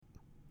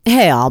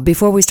Hey all,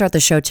 before we start the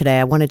show today,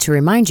 I wanted to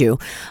remind you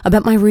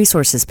about my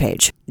resources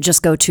page.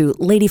 Just go to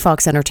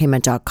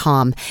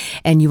ladyfoxentertainment.com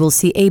and you will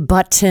see a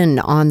button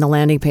on the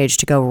landing page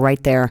to go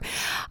right there.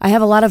 I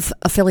have a lot of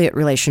affiliate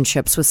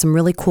relationships with some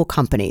really cool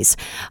companies,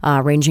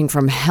 ranging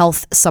from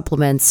health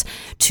supplements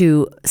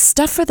to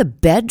stuff for the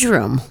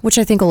bedroom, which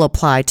I think will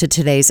apply to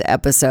today's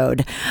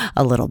episode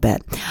a little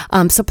bit.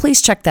 So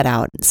please check that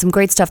out. Some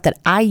great stuff that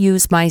I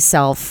use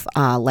myself,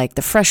 like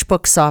the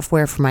FreshBooks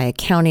software for my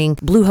accounting,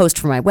 Bluehost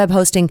for my web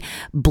hosting,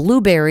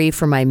 Blueberry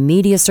for my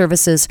media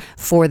services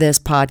for this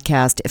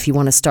podcast. If you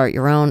want to start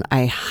your own,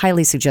 I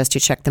highly suggest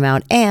you check them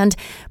out. And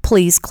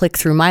please click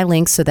through my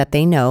links so that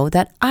they know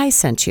that I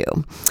sent you.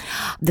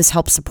 This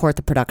helps support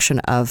the production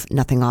of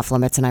Nothing Off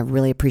Limits, and I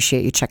really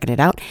appreciate you checking it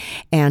out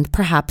and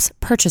perhaps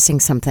purchasing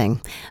something.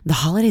 The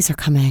holidays are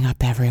coming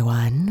up,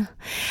 everyone.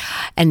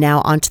 And now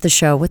on to the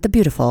show with the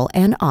beautiful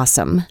and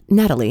awesome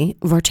Natalie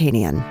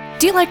Vartanian.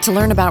 Do you like to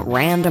learn about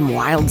random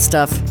wild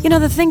stuff? You know,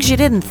 the things you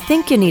didn't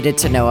think you needed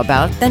to know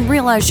about, then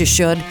realize you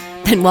should?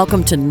 Then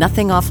welcome to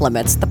Nothing Off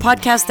Limits, the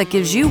podcast that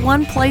gives you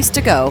one place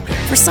to go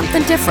for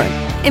something different.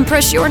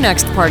 Impress your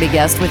next party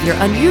guest with your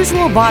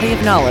unusual body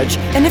of knowledge.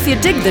 And if you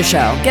dig the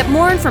show, get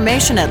more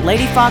information at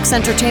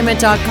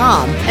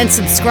ladyfoxentertainment.com and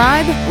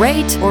subscribe,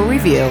 rate, or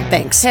review.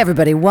 Thanks. Hey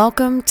everybody,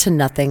 welcome to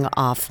Nothing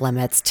Off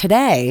Limits.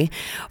 Today,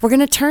 we're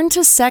going to turn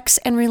to sex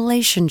and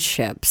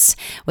relationships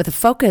with a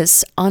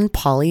focus on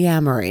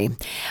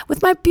polyamory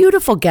with my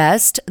beautiful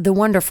guest, the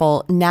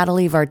wonderful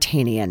Natalie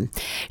Vartanian.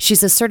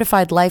 She's a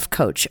certified life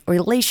coach,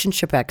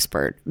 relationship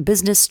expert,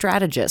 business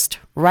strategist,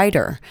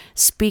 writer,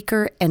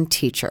 speaker, and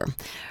teacher.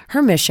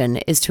 Her mission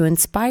is to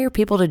inspire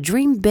people to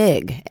dream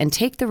big and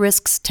take the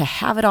risks to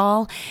have it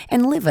all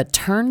and live a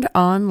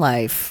turned-on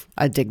life.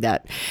 I dig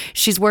that.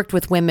 She's worked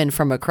with women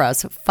from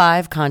across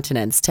 5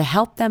 continents to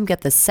help them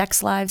get the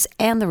sex lives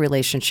and the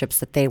relationships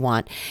that they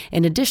want,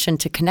 in addition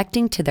to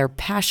connecting to their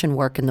passion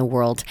work in the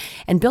world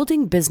and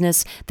building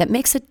business that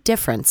makes a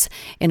difference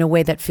in a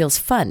way that feels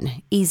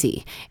fun,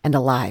 easy, and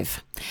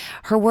alive.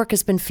 Her work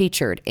has been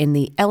featured in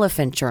the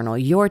Elephant Journal,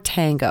 Your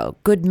Tango,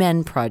 Good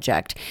Men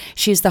Project.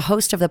 She's the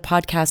host of the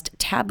podcast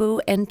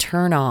Taboo and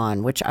Turn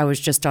On, which I was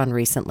just on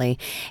recently,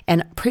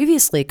 and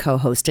previously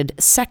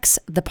co-hosted Sex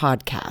the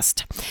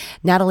Podcast.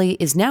 Natalie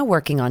is now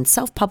working on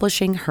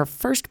self-publishing her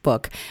first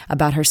book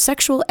about her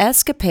sexual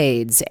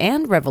escapades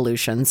and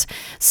revolutions,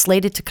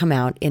 slated to come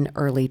out in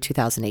early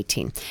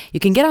 2018. You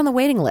can get on the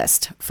waiting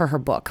list for her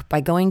book by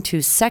going to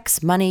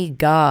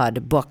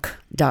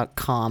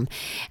sexmoneygodbook.com.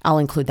 I'll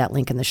include that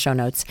link in the show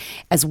notes,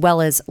 as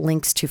well as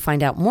links to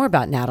find out more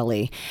about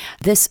Natalie.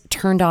 This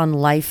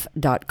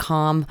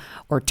turnedonlife.com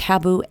or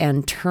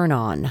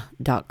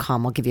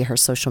tabooandturnon.com. I'll give you her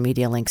social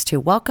media links too.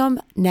 Welcome,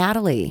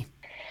 Natalie.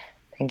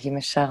 Thank you,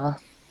 Michelle.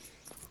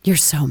 You're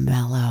so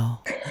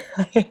mellow.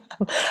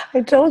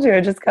 I told you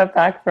I just got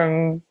back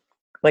from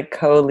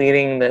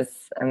co-leading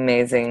this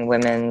amazing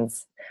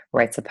women's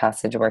rites of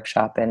passage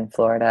workshop in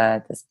Florida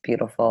at this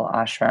beautiful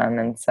ashram.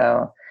 And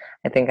so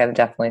I think I've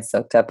definitely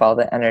soaked up all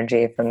the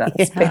energy from that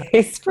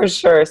space for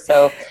sure.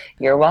 So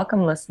you're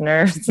welcome,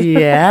 listeners.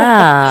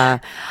 Yeah.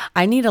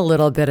 I need a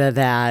little bit of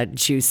that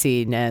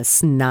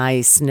juiciness,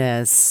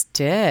 niceness,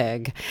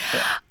 dig.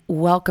 Yeah.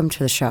 Welcome to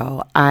the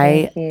show.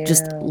 I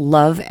just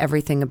love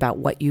everything about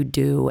what you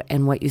do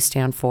and what you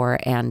stand for,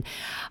 and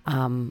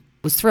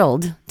was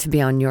thrilled to be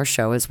on your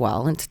show as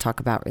well and to talk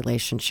about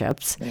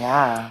relationships.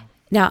 Yeah.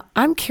 Now,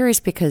 I'm curious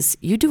because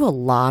you do a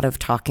lot of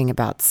talking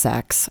about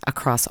sex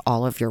across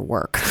all of your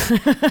work.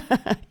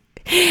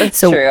 It's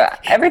true.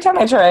 Every time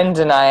I try and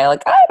deny, I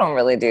don't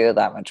really do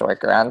that much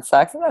work around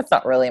sex, and that's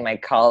not really my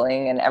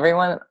calling. And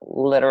everyone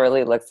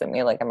literally looks at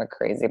me like I'm a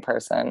crazy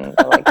person.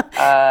 They're like,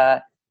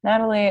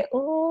 Natalie,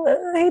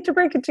 I hate to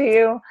break it to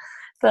you.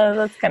 So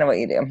that's kind of what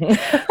you do.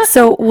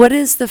 So what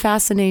is the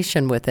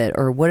fascination with it,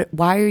 or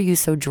why are you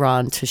so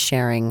drawn to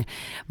sharing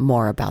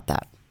more about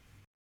that?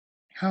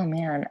 Oh,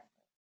 man.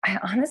 I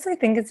honestly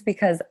think it's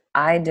because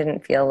I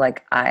didn't feel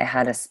like I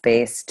had a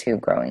space to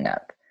growing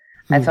up.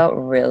 I felt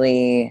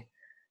really,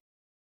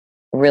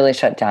 really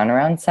shut down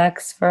around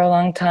sex for a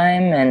long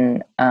time.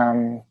 And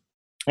I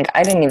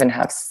didn't even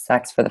have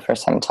sex for the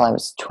first time until I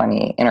was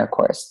 20,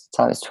 intercourse,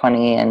 until I was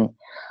 20. And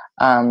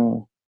I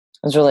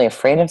was really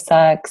afraid of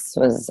sex,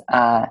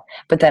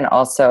 but then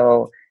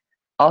also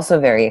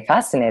very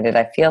fascinated.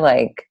 I feel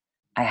like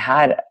I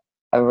had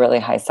a really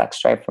high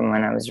sex drive from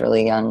when I was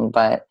really young,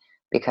 but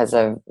because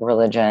of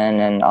religion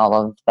and all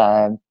of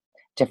the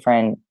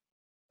different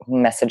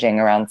messaging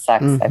around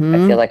sex, I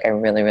feel like I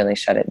really, really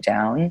shut it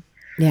down.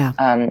 Yeah.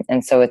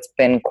 And so it's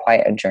been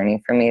quite a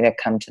journey for me to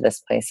come to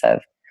this place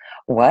of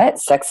what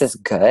sex is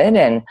good,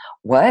 and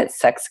what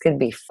sex could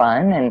be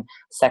fun, and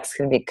sex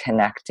could be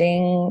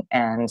connecting,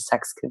 and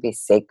sex could be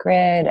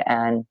sacred,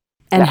 and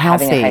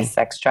having a high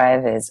sex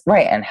drive is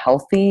right, and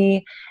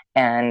healthy,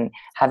 and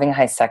having a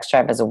high sex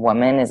drive as a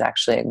woman is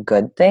actually a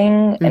good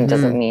thing, and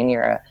doesn't mean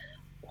you're a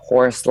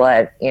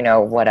horse-led,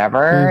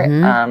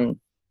 whatever.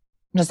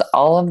 Just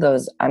all of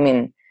those. I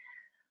mean,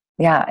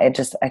 I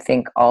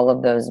think all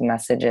of those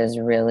messages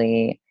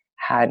really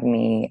had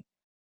me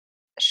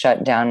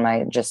shut down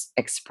my just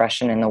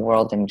expression in the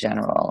world in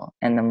general.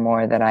 And the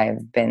more that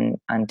I've been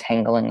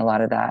untangling a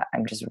lot of that,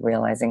 I'm just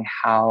realizing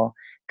how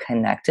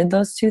connected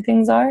those two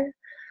things are.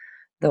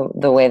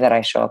 The way that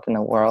I show up in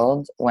the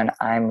world when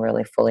I'm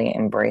really fully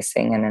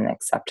embracing and in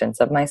acceptance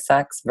of my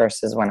sex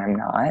versus when I'm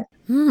not.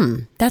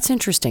 That's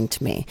interesting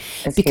to me.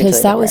 It's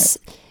Because that hugely was,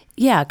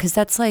 yeah, because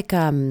that's like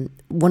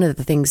one of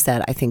the things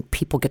that I think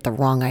people get the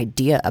wrong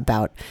idea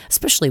about,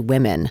 especially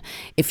women.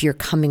 If you're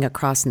coming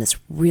across in this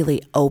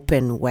really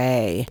open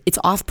way, it's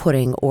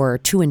off-putting or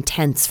too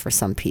intense for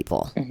some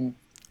people. Mm-hmm.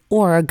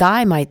 Or a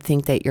guy might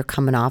think that you're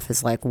coming off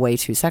as like way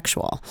too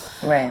sexual.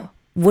 Right.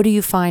 What do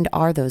you find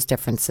are those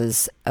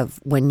differences of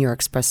when you're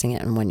expressing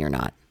it and when you're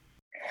not?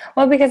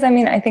 Well, because I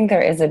mean, I think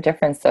there is a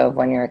difference though of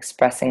when you're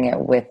expressing it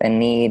with a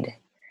need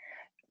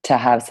to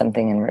have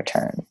something in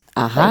return.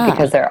 Right?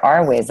 Because there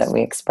are ways that we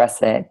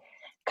express it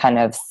kind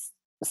of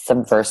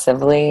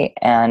subversively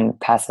and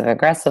passive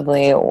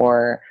aggressively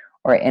or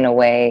in a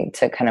way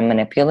to kind of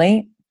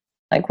manipulate.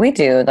 Like we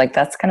do, like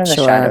that's kind of the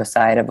shadow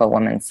side of a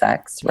woman's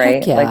sex, right?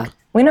 Heck yeah. Like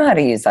we know how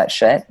to use that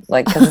shit,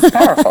 like, because it's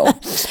powerful.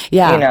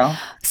 Yeah. You know?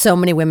 So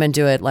many women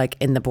do it like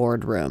in the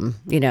boardroom,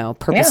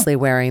 purposely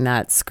wearing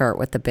that skirt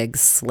with the big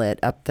slit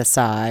up the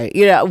side,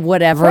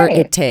 whatever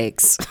it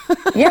takes.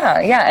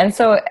 Yeah. And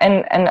so,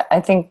 and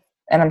I think,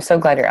 and I'm so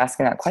glad you're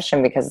asking that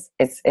question because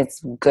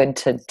it's good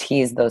to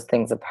tease those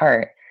things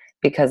apart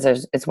because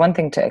it's one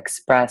thing to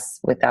express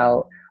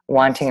without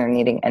wanting or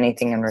needing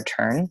anything in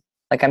return.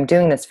 Like I'm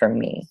doing this for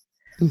me.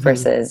 Mm-hmm.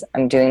 Versus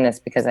I'm doing this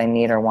because I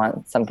need or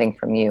want something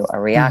from you, a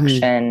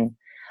reaction,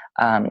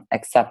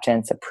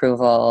 acceptance,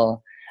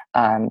 approval,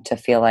 to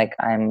feel like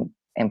I'm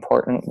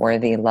important,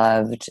 worthy,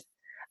 loved,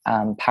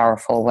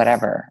 powerful,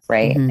 whatever,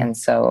 right? Mm-hmm. And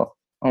so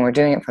when we're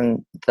doing it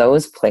from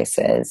those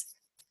places,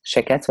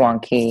 shit gets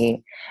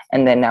wonky.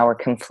 And then now we're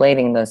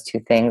conflating those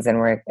two things and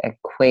we're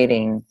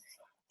equating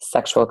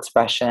sexual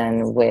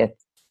expression with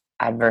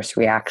adverse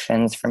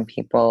reactions from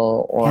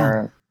people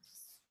or...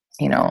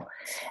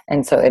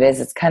 and so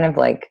it's kind of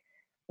like,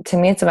 to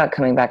me, it's about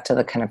coming back to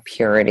the kind of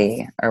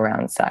purity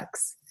around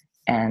sex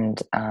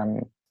and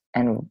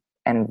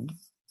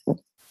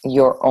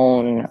your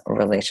own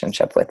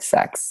relationship with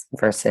sex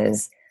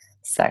versus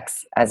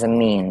sex as a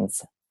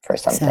means for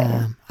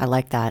something. I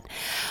like that.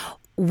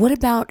 What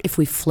about if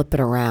we flip it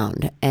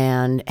around?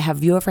 And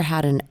have you ever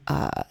had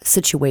a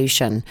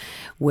situation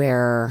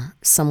where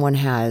someone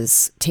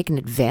has taken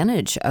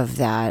advantage of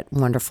that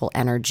wonderful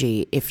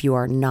energy if you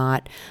are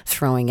not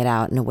throwing it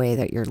out in a way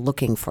that you're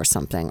looking for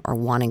something or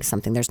wanting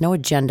something? There's no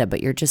agenda,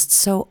 but you're just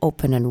so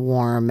open and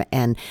warm,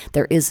 and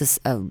there is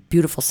a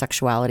beautiful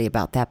sexuality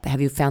about that. But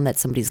have you found that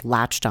somebody's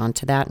latched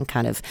onto that and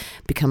kind of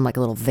become like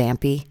a little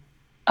vampy?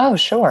 Oh,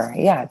 sure.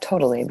 Yeah,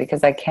 totally.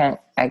 Because I can't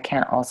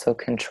also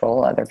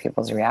control other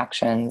people's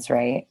reactions.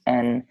 Right.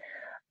 And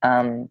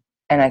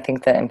I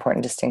think the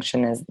important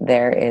distinction is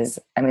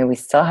we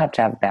still have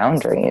to have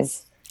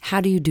boundaries.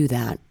 How do you do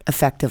that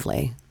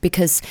effectively?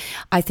 Because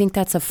I think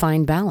that's a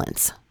fine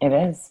balance. It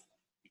is.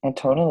 It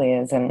totally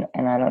is. And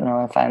I don't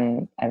know if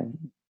I'm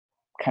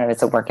kind of,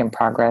 it's a work in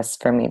progress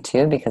for me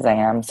too, because I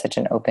am such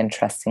an open,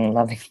 trusting,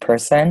 loving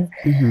person.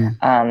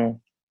 Mm-hmm.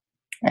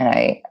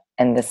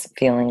 And this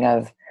feeling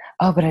of,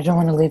 oh, but I don't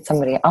want to lead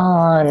somebody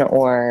on,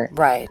 or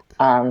right.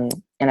 And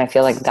I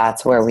feel like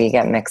that's where we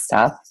get mixed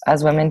up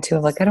as women too.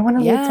 Like, I don't want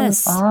to lead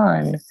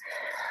someone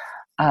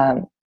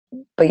on.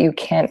 But you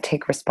can't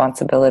take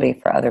responsibility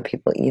for other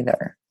people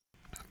either.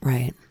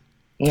 Right.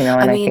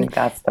 I think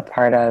that's the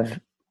part of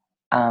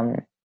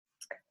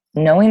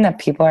knowing that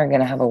people are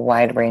going to have a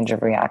wide range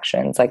of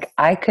reactions. Like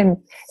I could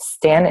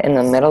stand in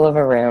the middle of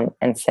a room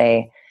and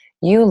say,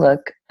 you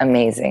look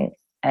amazing.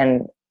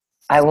 And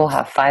I will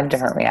have 5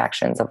 different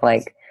reactions of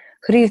like,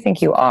 who do you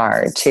think you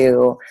are?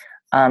 To,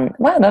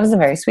 wow, that was a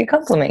very sweet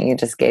compliment you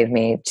just gave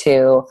me.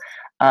 To,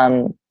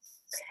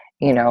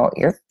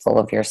 you're full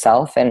of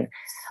yourself. And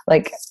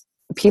like,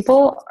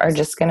 people are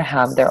just going to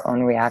have their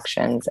own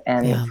reactions.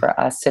 And for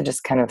us to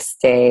just kind of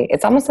stay,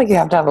 it's almost like you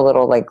have to have a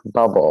little like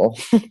bubble,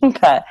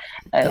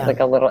 like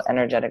a little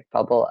energetic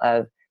bubble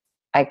of,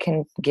 I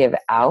can give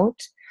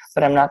out,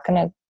 but I'm not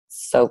going to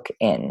soak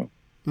in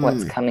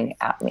what's coming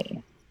at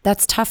me.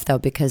 That's tough though,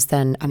 because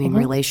then, mm-hmm.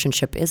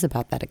 relationship is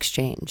about that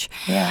exchange.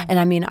 Yeah.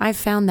 And I've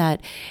found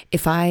that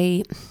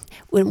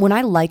when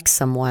I like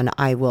someone,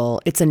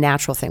 it's a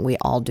natural thing. We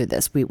all do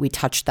this. We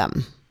touch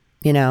them,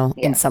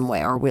 in some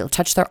way, or we'll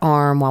touch their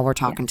arm while we're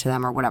talking to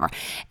them or whatever.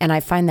 And I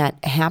find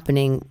that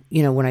happening,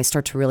 when I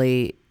start to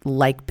really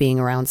like being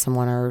around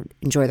someone or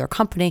enjoy their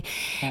company.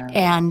 Yeah.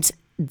 And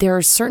there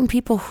are certain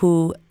people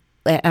who,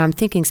 and I'm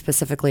thinking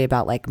specifically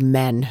about like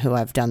men who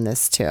I've done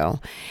this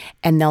to,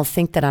 and they'll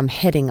think that I'm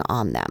hitting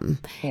on them.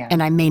 Yeah.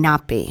 And I may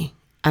not be.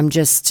 I'm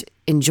just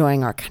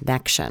enjoying our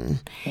connection.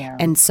 Yeah.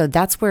 And so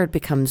that's where it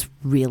becomes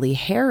really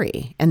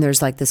hairy. And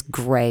there's like this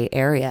gray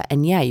area.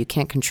 And you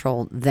can't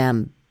control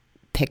them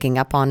picking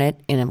up on it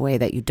in a way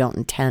that you don't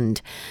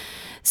intend.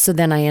 So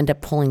then I end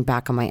up pulling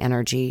back on my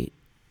energy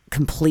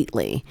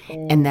completely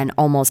and then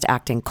almost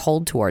acting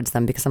cold towards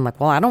them because I'm like,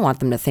 well, I don't want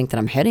them to think that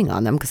I'm hitting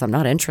on them because I'm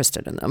not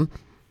interested in them.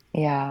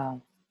 Yeah.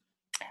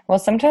 Well,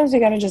 sometimes we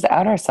got to just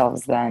out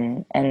ourselves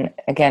then. And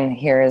again,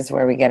 here is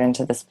where we get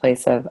into this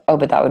place of, oh,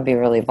 but that would be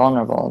really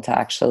vulnerable to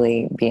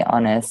actually be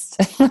honest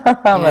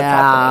around what's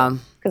happening.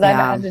 Yeah. Because I've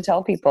Yeah. had to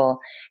tell people,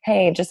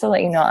 hey, just to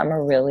let you know, I'm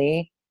a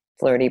really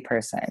flirty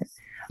person.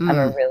 I'm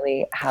a Mm.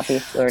 really happy,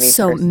 flirty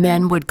So person.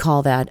 men would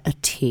call that a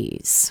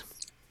tease.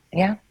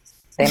 Yeah,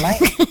 they might.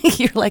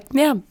 You're like,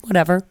 yeah,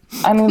 whatever.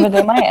 I mean, but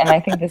they might. And I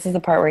think this is the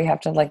part where you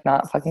have to like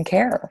not fucking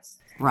care,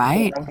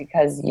 Right.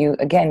 because you,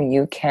 again,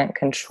 you can't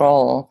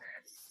control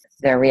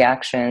their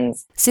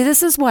reactions. See,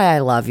 this is why I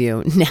love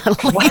you,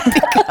 Natalie,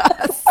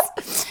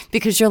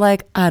 because you're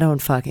like, I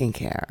don't fucking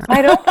care.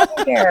 I don't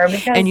fucking care And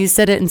because you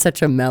said it in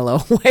such a mellow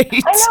way, I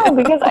too. know,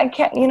 because I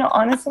can't,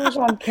 honestly,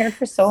 Michelle, I've cared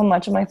for so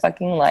much of my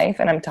fucking life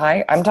and I'm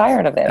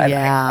tired of it. I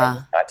Yeah.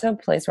 just got to a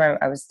place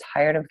where I was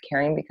tired of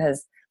caring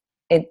because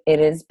it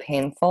is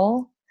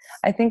painful.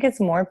 I think it's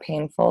more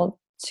painful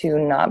to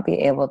not be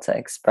able to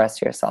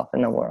express yourself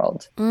in the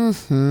world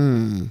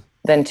Mm-hmm.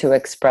 than to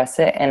express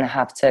it and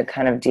have to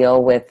kind of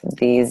deal with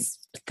these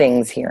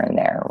things here and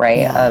there, right?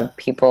 Yeah. Of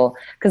people,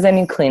 because then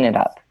you clean it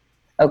up.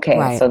 Okay,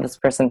 Right. so this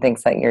person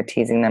thinks that you're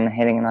teasing them and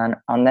hitting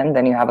on them,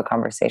 then you have a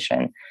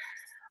conversation.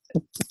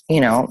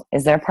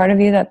 Is there a part of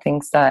you that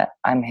thinks that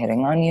I'm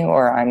hitting on you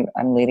or I'm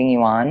leading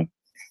you on?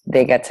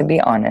 They get to be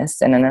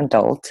honest and an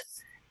adult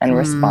and Mm.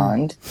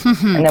 respond.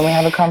 And then we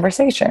have a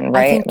conversation, I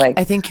right? think Like,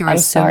 I think you're I'm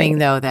assuming sorry.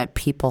 though that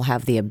people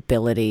have the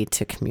ability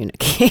to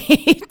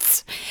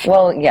communicate.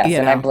 Well, yes, You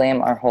and I know.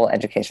 blame our whole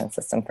education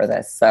system for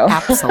this. So, and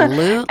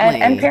Absolutely.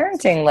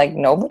 parenting, like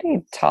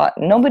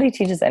nobody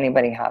teaches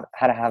anybody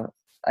how to have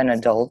an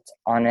adult,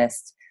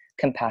 honest,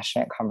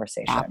 compassionate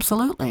conversation.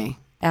 Absolutely.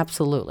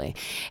 Absolutely.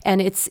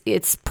 And it's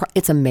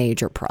a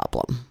major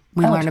problem.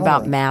 We Oh, learn about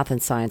totally. math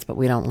and science, but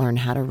we don't learn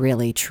how to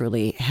really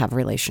truly have a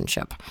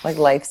relationship. Like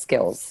life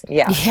skills.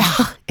 Yeah.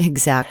 Yeah,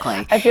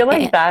 exactly. I feel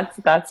like And,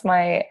 that's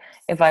my,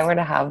 if I were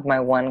to have my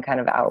one kind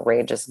of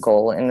outrageous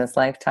goal in this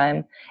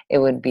lifetime, it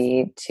would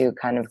be to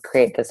kind of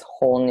create this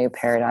whole new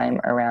paradigm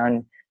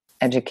around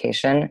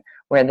education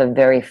where the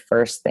very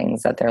first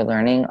things that they're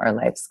learning are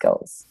life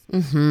skills.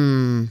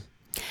 mhm.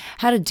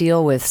 How to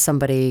deal with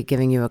somebody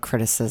giving you a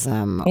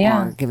criticism or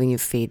Yeah. giving you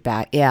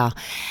feedback. Yeah.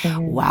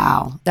 Hmm.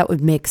 Wow. That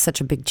would make such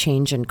a big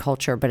change in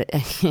culture, but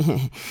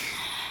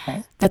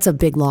Right. that's a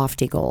big,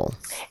 lofty goal.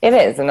 It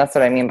is, and that's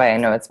what I mean by I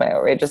know it's my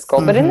outrageous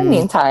goal. But in the Hmm.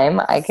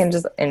 meantime, I can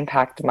just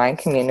impact my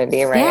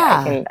community, right? I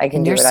Yeah. can I can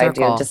In do your what I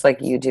do, circle, just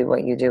like you do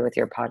what you do with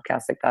your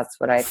podcast. Like that's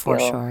what I for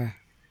feel sure.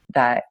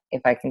 that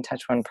if I can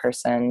touch one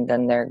person,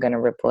 then they're going to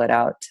ripple it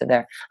out to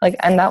their like.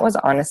 And that was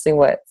honestly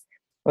what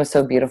was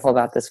so beautiful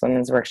about this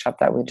women's workshop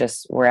that we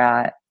just were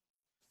at.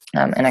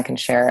 And I can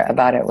share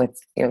about it with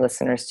your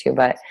listeners too.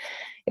 But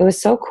it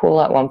was so cool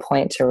at one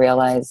point to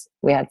realize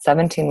we had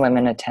 17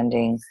 women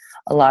attending.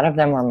 A lot of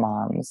them were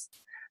moms.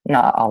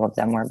 Not all of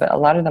them were, but a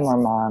lot of them were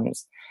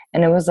moms.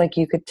 And it was like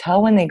you could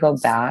tell when they go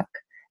back,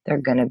 they're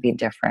going to be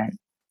different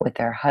with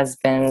their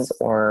husbands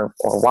or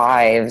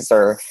wives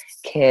or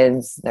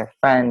kids, their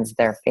friends,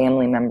 their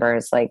family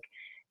members. Like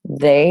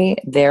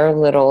their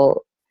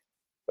little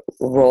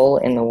role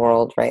in the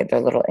world, right? Their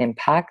little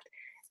impact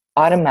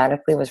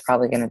automatically was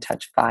probably going to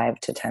touch 5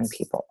 to 10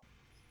 people.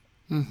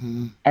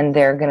 Hmm. And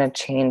they're going to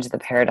change the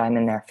paradigm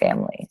in their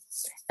family.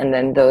 And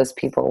then those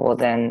people will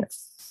then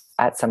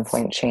at some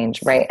point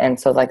change, right? And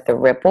so, like, the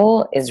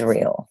ripple is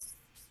real.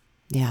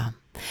 Yeah.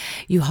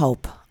 You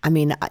hope. I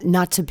mean,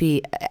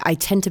 I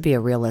tend to be a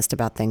realist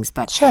about things,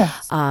 but, Sure.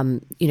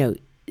 you know,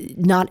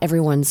 not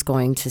everyone's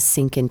going to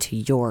sink into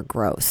your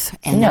growth.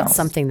 And No. that's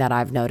something that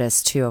I've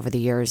noticed too over the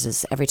years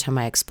is every time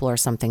I explore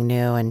something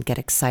new and get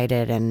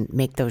excited and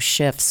make those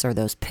shifts or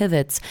those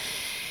pivots,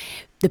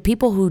 the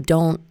people who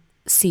don't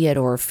see it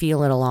or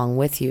feel it along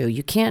with you,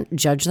 you can't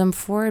judge them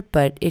for it,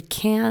 but it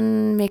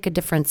can make a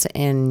difference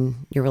in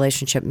your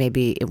relationship.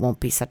 Maybe it won't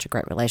be such a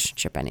great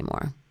relationship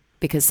anymore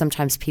because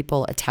sometimes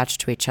people attach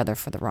to each other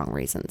for the wrong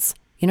reasons.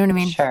 You know what I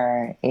mean?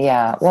 Sure.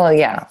 Yeah. Well,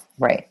 yeah,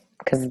 right.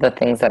 Because the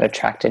things that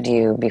attracted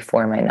you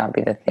before might not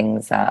be the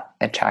things that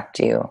attract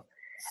you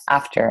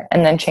after.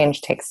 And then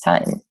change takes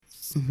time.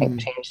 Like, Hmm.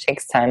 change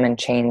takes time, and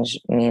change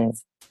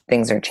means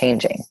things are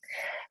changing.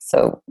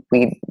 So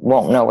we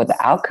won't know what the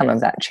outcome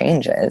of that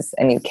change is,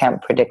 and you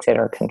can't predict it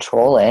or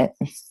control it,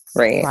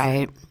 right?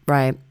 Right,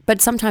 right.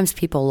 But sometimes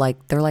people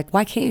they're like,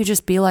 why can't you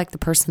just be like the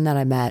person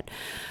that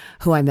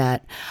who I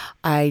met?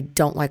 I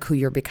don't like who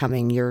you're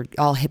becoming. You're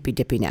all hippy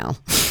dippy now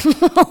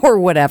or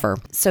whatever.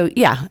 So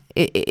yeah,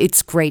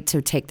 it's great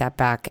to take that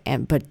back.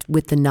 But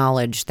with the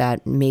knowledge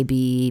that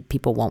maybe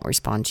people won't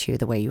respond to you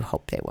the way you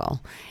hope they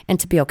will, and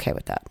to be okay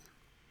with that.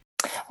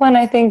 Well, and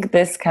I think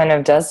this kind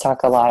of does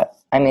talk a lot.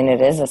 I mean,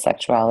 it is a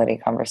sexuality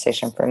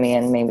conversation for me,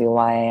 and maybe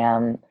why I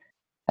am,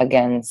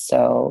 again,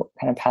 so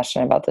kind of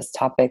passionate about this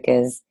topic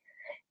is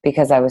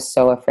because I was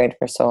so afraid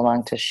for so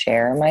long to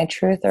share my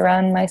truth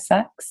around my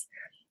sex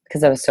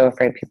because I was so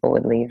afraid people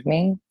would leave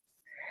me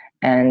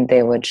and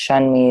they would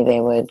shun me,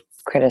 they would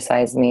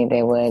criticize me,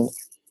 they would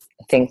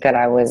think that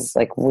I was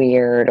like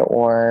weird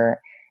or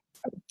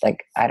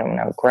like, I don't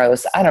know,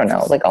 gross. I don't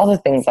know, like all the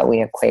things that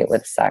we equate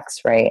with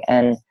sex, right?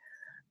 And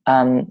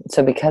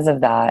so because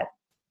of that,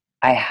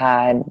 I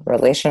had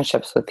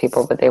relationships with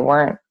people, but they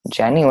weren't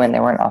genuine.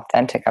 They weren't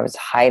authentic. I was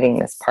hiding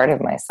this part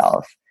of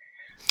myself.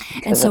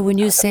 And so when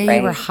you That, say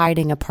you were right?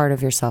 hiding a part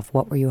of yourself,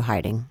 what were you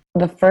hiding?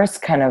 The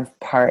first kind of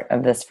part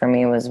of this for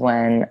me was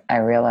when I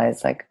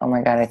realized, like, oh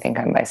my God, I think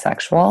I'm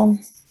bisexual.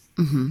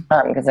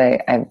 Because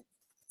I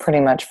pretty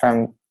much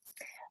from,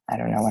 I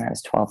don't know, when I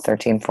was 12,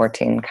 13,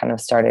 14, kind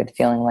of started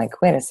feeling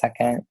like, wait a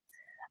second,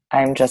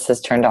 I'm just as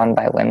turned on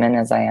by women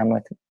as I am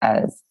with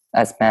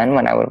as men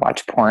when I would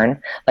watch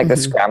porn, like the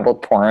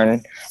scrambled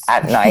porn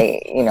at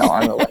night,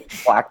 on the like,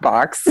 black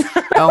box.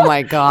 Oh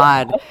my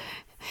God.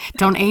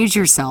 Don't age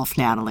yourself,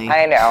 Natalie.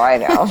 I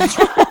know.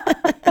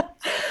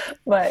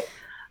 But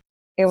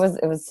it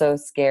was so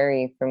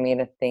scary for me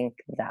to think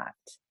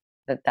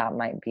that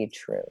might be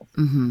true.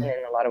 And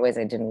in a lot of ways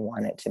I didn't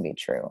want it to be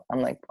true.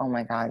 I'm like, oh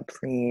my God,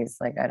 please,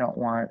 like I don't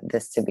want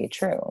this to be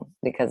true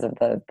because of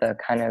the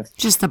kind of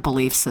just the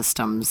belief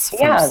systems from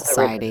the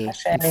society and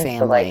repercussions, the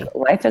family. like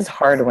life is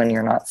hard when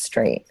you're not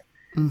straight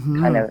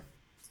kind of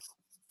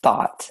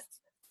thought,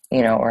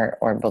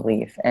 or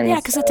belief. And Yeah,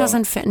 because it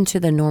doesn't fit into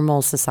the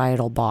normal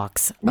societal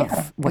box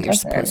of what you're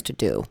supposed to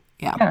do.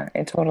 Yeah,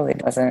 it totally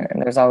doesn't.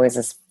 And there's always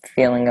this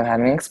feeling of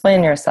having to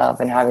explain yourself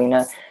and having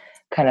to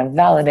kind of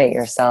validate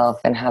yourself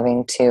and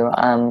having to,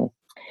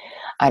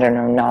 I don't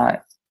know,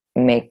 not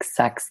make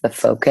sex the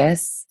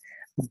focus,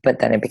 but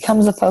then it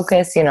becomes a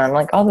focus, and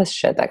like all this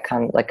shit that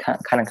kind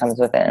of comes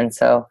with it. And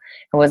so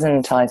it wasn't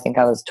until I think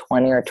I was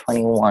 20 or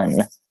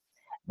 21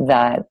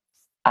 that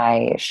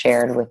I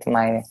shared with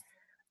my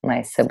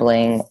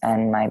sibling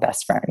and my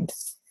best friend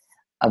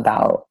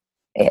about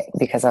it,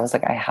 because I was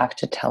like, I have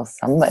to tell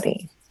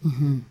somebody.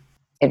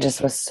 It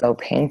just was so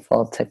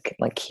painful to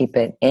like keep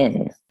it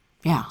in.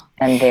 Yeah.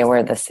 And they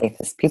were the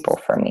safest people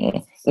for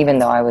me, even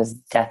though I was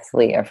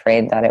deathly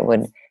afraid that it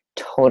would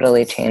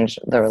totally change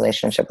the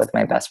relationship with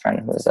my best friend,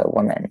 who was a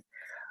woman,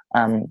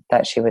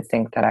 that she would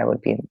think that I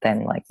would be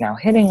then like now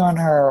hitting on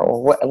her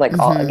or what, like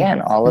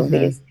all of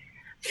these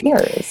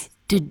fears.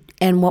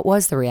 And what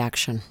was the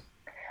reaction?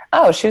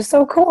 Oh, she was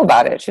so cool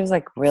about it. She was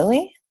like,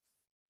 really?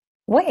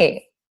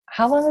 Wait,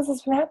 how long has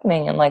this been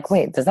happening? And like,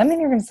 wait, does that mean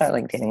you're going to start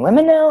like dating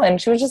women now?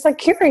 And she was just like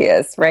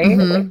curious, right?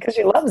 Like, because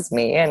she loves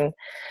me and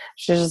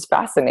she's just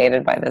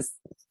fascinated by this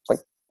like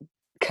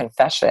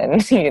confession,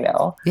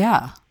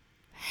 Yeah.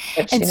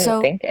 But she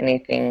didn't think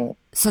anything.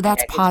 So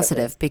that's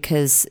positive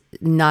because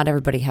not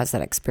everybody has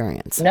that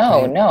experience.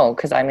 No.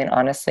 Because I mean,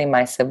 honestly,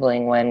 my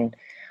sibling, when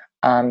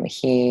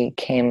he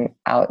came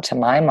out to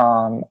my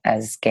mom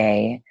as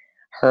gay,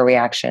 her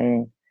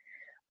reaction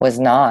was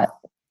not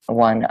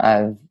one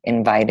of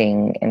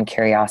inviting and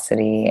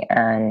curiosity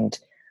and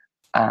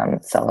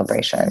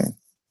celebration.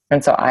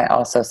 And so I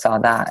also saw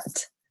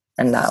that,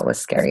 and that was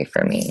scary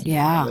for me.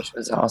 Yeah. Which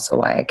was also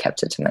why I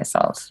kept it to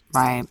myself.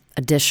 Right.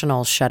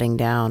 Additional shutting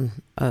down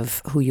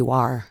of who you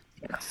are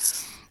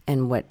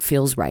and what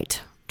feels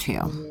right to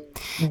you.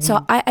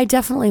 So I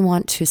definitely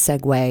want to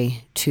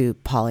segue to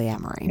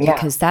polyamory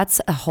because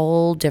that's a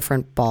whole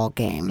different ball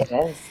game. It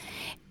is.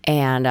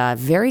 And a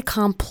very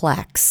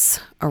complex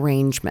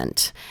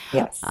arrangement.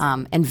 Yes.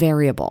 And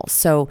variable.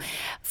 So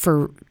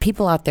for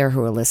people out there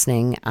who are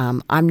listening,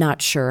 I'm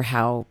not sure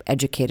how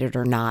educated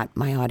or not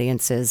my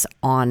audience is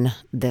on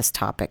this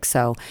topic.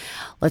 So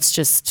let's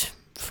just,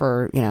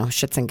 for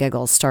shits and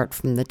giggles, start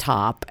from the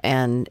top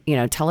and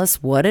tell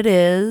us what it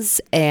is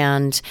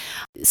and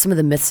some of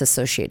the myths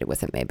associated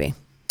with it, maybe.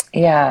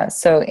 Yeah.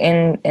 So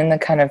in the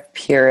kind of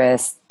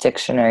purest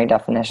dictionary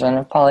definition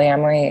of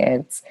polyamory,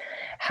 it's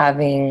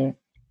having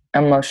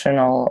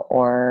emotional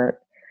or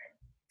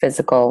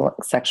physical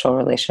sexual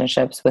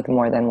relationships with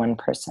more than one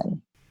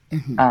person.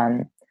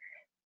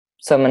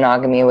 So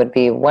monogamy would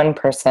be one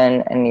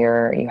person and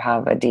you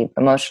have a deep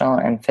emotional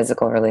and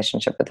physical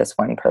relationship with this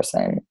one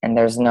person, and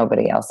there's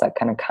nobody else that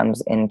kind of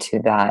comes into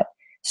that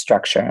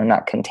structure and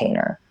that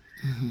container.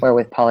 Where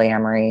with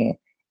polyamory,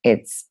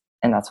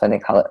 and that's why they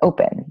call it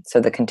open. So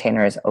the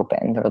container is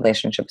open. The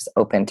relationship is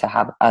open to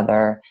have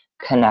other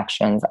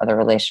connections, other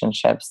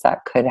relationships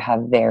that could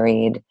have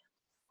varied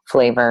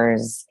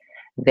flavors,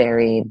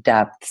 varied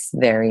depths,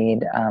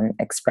 varied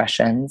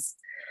expressions.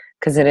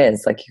 Because it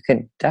is like you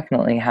could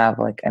definitely have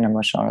like an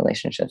emotional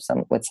relationship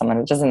with someone.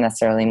 It doesn't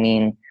necessarily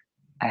mean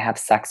I have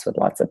sex with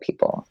lots of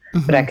people,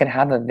 but I could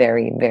have a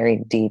very,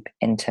 very deep,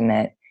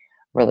 intimate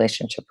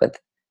relationship with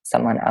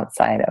someone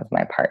outside of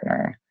my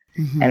partner.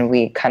 And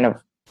we kind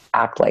of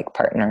act like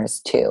partners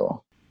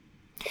too,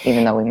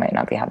 even though we might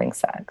not be having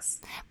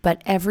sex.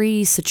 But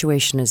every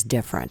situation is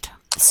different.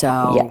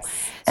 So yes.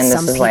 And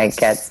this is why it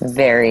gets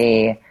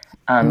very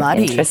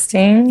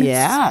interesting.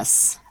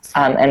 Yes.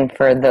 And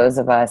for those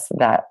of us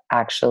that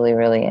actually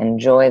really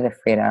enjoy the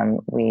freedom,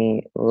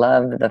 we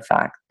love the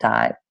fact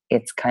that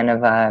it's kind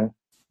of a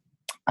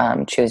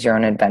choose your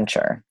own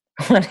adventure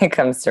when it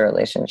comes to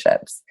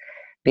relationships,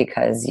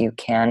 because you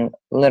can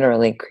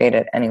literally create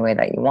it any way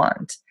that you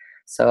want.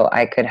 So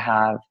I could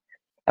have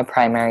a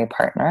primary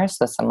partner,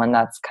 so someone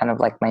that's kind of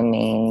like my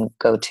main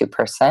go-to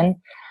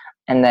person,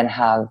 and then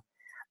have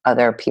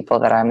other people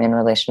that I'm in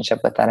relationship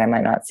with that I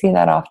might not see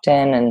that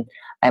often, and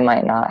I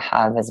might not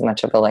have as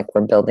much of a like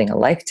we're building a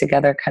life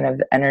together kind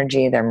of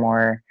energy. They're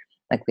more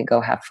like we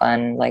go have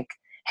fun, like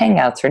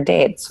hangouts or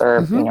dates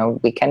or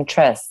weekend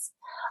trysts.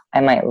 I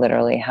might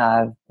literally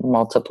have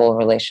multiple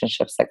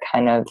relationships that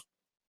kind of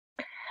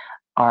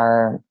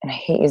are, and I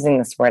hate using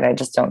this word, I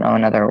just don't know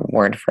another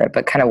word for it,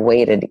 but kind of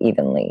weighted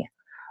evenly,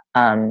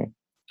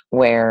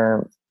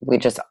 where we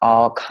just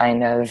all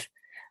kind of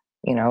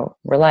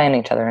rely on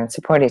each other and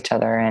support each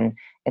other. And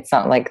it's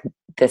not like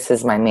this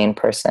is my main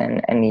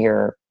person and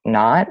you're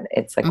not.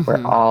 It's like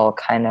we're all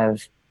kind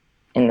of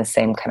in the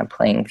same kind of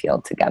playing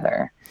field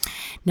together.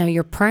 Now,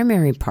 your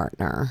primary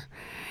partner,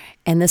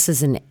 and this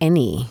is in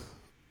any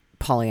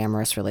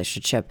polyamorous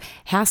relationship,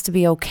 has to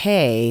be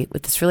okay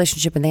with this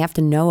relationship and they have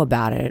to know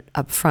about it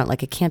up front.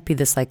 Like it can't be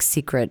this like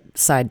secret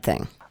side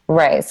thing.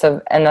 Right.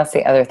 So, and that's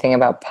the other thing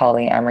about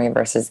polyamory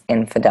versus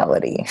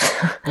infidelity.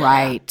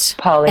 Right.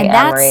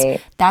 Polyamory.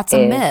 And that's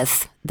a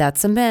myth.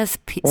 That's a myth.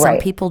 Some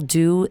Right. people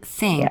do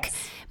think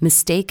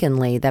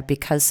mistakenly that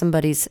because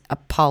somebody's a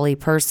poly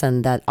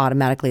person that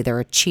automatically they're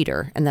a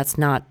cheater, and that's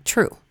not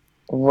true.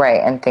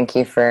 Right. And thank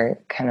you for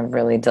kind of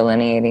really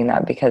delineating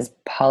that, because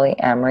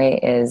polyamory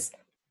is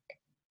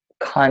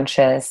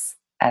conscious,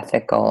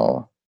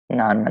 ethical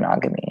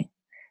non-monogamy.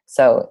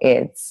 So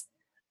it's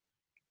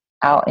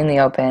out in the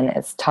open,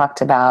 it's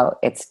talked about,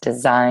 it's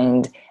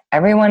designed,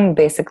 everyone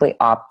basically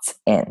opts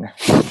in.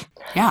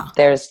 Yeah.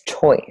 There's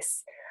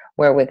choice.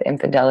 Where with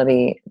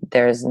infidelity,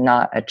 there's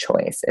not a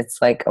choice.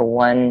 It's like a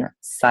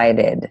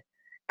one-sided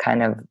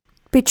kind of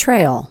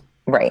betrayal.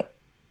 Right.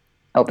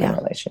 Open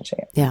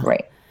relationship. Yeah.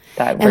 Right.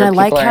 That and where I people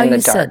like are in the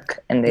you dark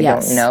said, and they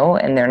don't know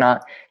and they're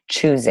not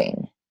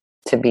choosing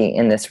to be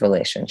in this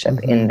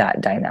relationship, in that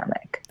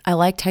dynamic. I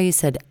liked how you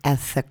said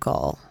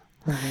ethical.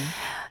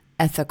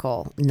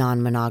 Ethical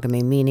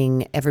non-monogamy,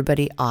 meaning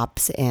everybody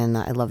opts in.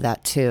 I love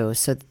that too.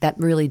 So that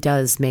really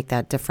does make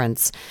that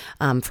difference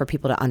for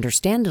people to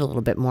understand it a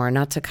little bit more,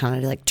 not to kind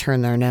of like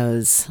turn their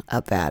nose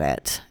up at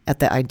it, at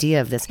the idea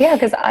of this. Yeah,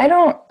 because I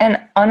don't,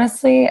 and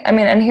honestly, I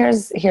mean, and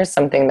here's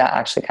something that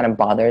actually kind of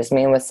bothers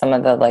me with some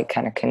of the like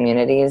kind of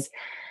communities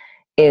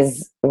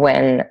is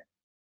when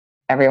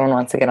everyone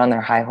wants to get on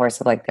their high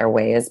horse of like their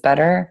way is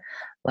better.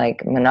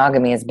 Like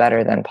monogamy is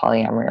better than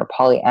polyamory, or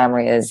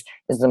polyamory is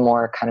the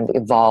more kind of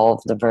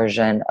evolved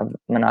version of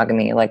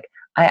monogamy. Like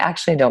I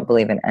actually don't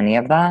believe in any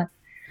of that.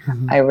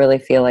 I really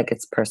feel like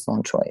it's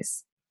personal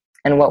choice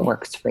and what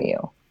works for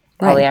you.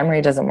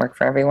 Polyamory doesn't work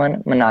for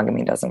everyone.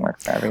 Monogamy doesn't work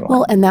for everyone.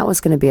 Well, and that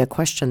was going to be a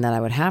question that I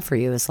would have for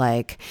you is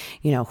like,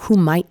 who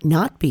might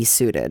not be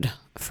suited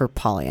for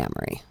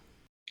polyamory?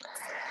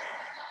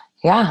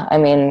 Yeah, I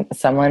mean,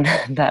 someone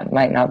that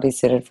might not be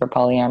suited for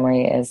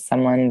polyamory is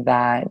someone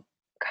that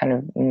kind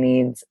of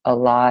needs a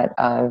lot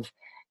of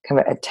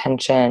kind of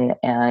attention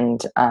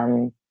and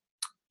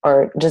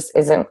or just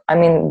isn't, I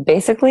mean,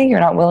 basically you're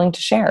not willing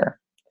to share.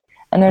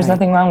 And there's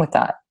nothing wrong with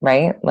that,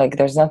 right? Like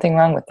there's nothing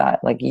wrong with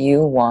that. Like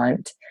you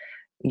want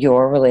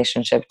your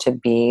relationship to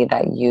be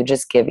that you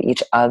just give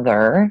each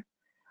other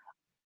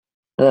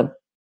the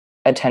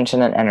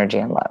attention and energy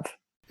and love,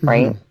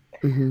 right?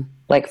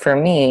 Like for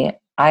me,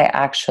 I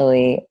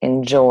actually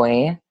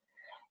enjoy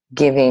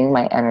giving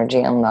my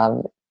energy and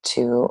love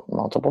to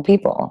multiple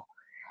people.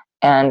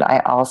 And I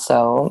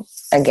also,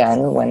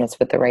 again, when it's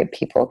with the right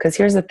people, because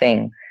here's the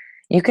thing,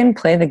 you can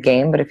play the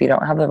game, but if you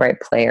don't have the right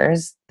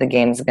players, the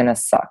game's going to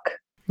suck.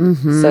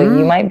 So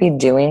you might be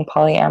doing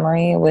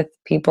polyamory with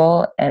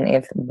people, and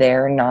if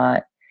they're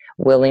not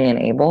willing and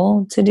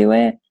able to do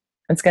it,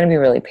 it's going to be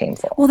really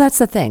painful. Well, that's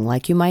the thing.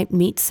 Like you might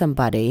meet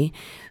somebody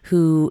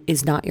who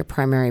is not your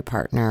primary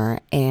partner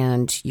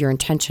and your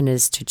intention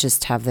is to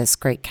just have this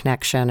great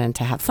connection and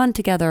to have fun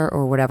together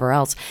or whatever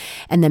else.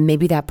 And then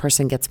maybe that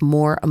person gets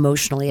more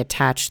emotionally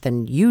attached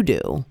than you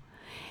do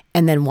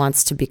and then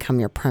wants to become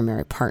your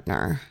primary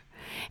partner.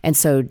 And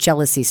so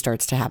jealousy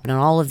starts to happen and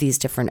all of these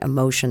different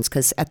emotions,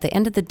 because at the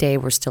end of the day,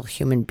 we're still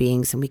human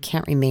beings and we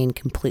can't remain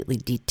completely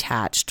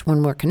detached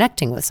when we're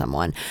connecting with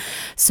someone.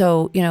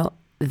 So,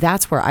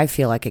 that's where I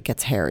feel like it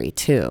gets hairy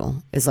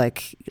too, is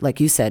like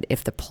you said,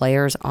 if the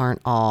players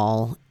aren't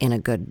all in a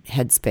good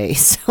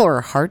headspace or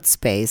heart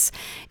space,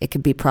 it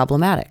could be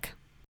problematic.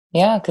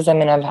 Yeah, because I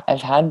mean,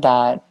 I've had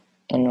that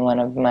in one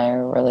of my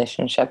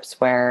relationships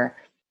where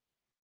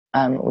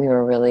we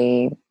were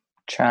really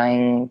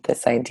trying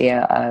this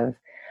idea of,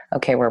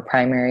 okay, we're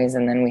primaries,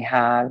 and then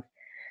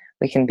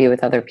we can be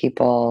with other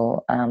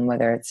people,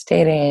 whether it's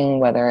dating,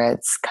 whether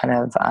it's kind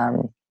of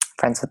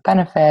friends with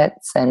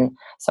benefits. And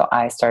so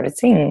I started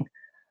seeing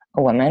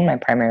a woman. My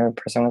primary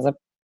person was a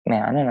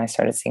man, and I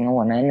started seeing a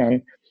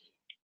woman,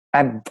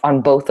 and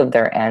on both of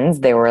their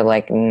ends, they were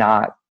like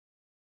not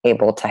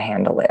able to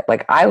handle it.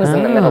 Like I was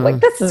in the middle,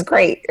 like, this is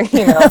great,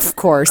 Of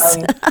course.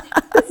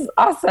 this is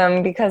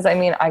awesome, because I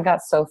mean, I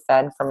got so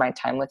fed from my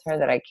time with her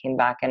that I came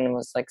back and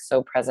was like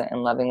so present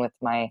and loving with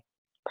my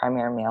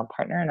primary male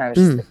partner, and I was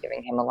just like,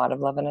 giving him a lot of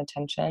love and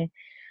attention.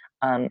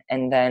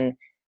 And then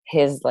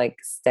his like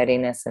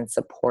steadiness and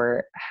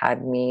support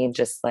had me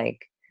just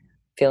like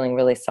feeling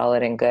really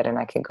solid and good, and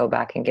I could go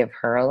back and give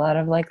her a lot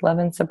of like love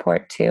and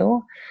support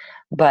too.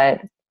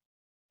 But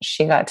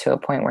she got to a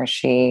point where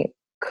she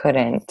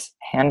couldn't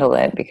handle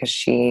it because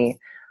she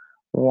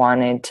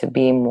wanted to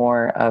be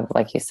more of,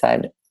 like you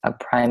said, a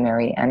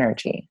primary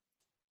energy.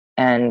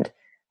 And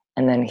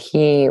then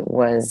he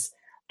was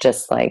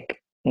just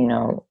like,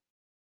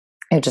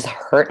 it just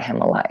hurt him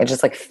a lot. It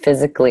just like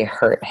physically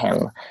hurt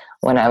him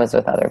when I was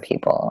with other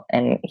people.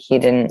 And he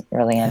didn't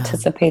really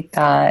anticipate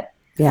that.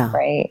 Yeah.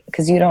 Right.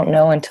 Because you don't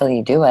know until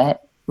you do it.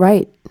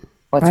 Right.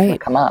 What's going to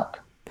come up.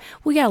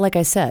 Well, yeah, like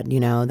I said,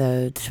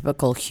 the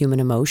typical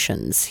human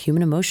emotions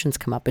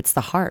come up. It's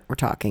the heart we're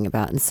talking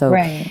about. And so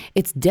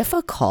it's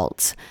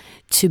difficult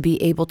to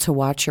be able to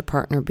watch your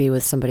partner be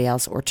with somebody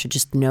else, or to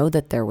just know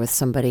that they're with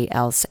somebody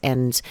else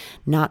and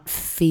not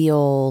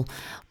feel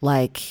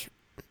like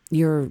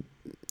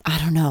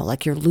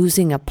like you're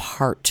losing a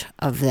part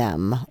of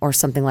them, or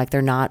something, like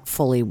they're not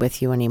fully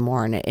with you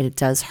anymore. And it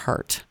does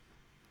hurt.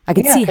 I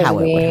could see how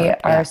it would hurt.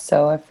 We are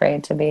so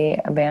afraid to be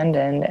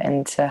abandoned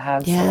and to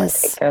have someone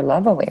take their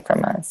love away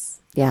from us.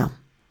 Yeah.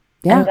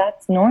 And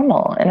that's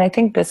normal. And I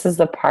think this is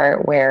the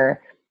part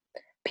where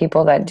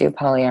people that do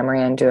polyamory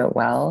and do it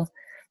well,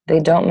 they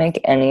don't make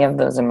any of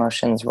those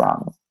emotions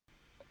wrong.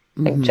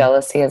 Like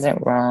jealousy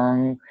isn't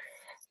wrong.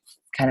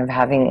 Kind of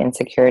having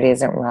insecurity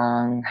isn't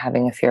wrong.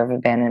 Having a fear of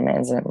abandonment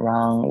isn't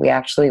wrong. We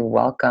actually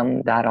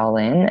welcome that all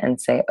in and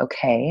say,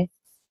 okay,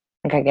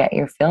 like I get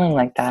you're feeling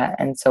like that.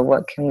 And so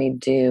what can we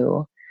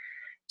do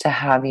to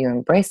have you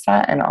embrace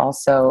that? And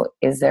also,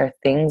 is there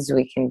things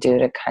we can do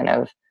to kind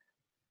of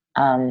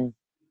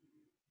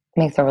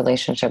make the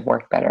relationship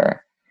work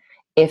better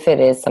if it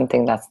is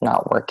something that's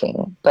not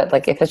working? But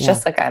like, if it's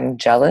just like I'm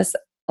jealous,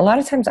 a lot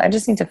of times I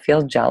just need to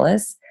feel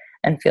jealous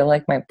and feel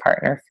like my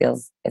partner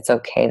feels it's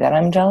okay that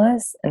I'm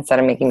jealous, instead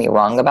of making me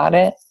wrong about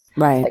it.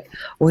 Right. Like,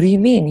 what do you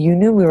mean? You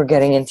knew we were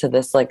getting into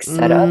this like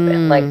setup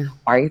and like,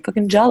 why are you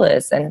fucking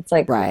jealous? And it's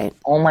like,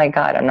 oh my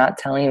God, I'm not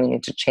telling you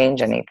need to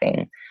change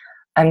anything.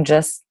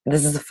 This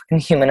is a fucking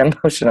human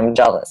emotion. I'm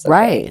jealous.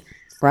 Okay?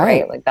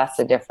 Right. Like that's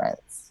the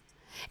difference.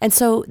 And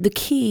so the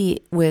key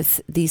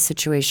with these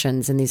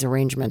situations and these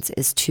arrangements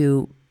is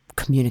to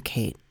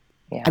communicate.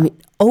 Yeah. I mean,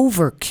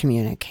 over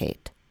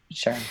communicate.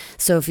 Sure.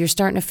 So if you're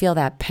starting to feel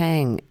that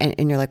pang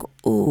and you're like,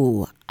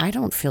 ooh, I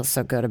don't feel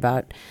so good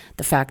about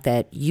the fact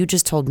that you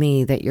just told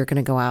me that you're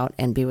going to go out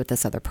and be with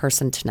this other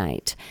person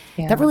tonight.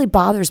 Yeah. That really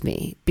bothers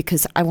me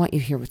because I want you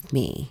here with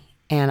me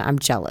and I'm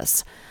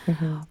jealous.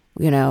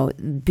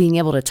 Being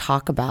able to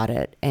talk about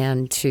it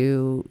and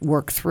to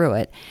work through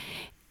it,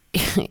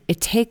 it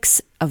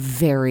takes a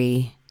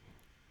very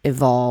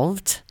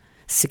evolved,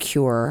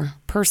 secure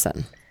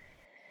person.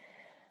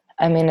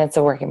 I mean, it's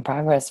a work in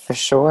progress for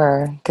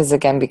sure.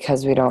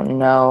 Because we don't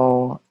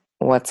know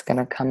what's going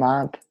to come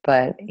up.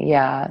 But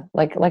yeah,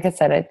 like I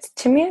said,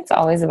 to me, it's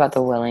always about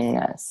the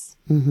willingness,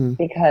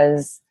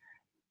 because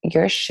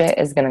your shit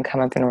is going to come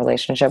up in a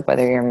relationship,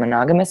 whether you're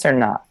monogamous or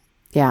not.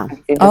 Yeah.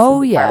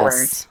 Oh,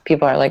 yes.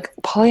 People are like,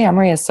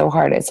 polyamory is so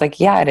hard. It's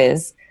like, yeah, it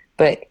is.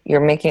 But you're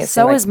making it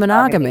so is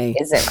monogamy.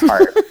 Isn't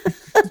hard.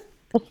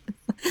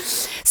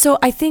 So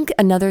I think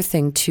another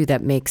thing too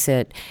that makes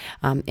it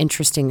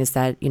interesting is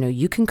that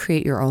you can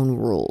create your own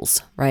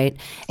rules, right?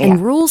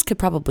 And rules could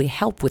probably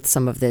help with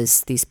some of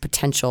these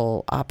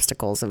potential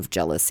obstacles of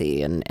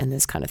jealousy and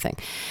this kind of thing.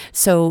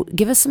 So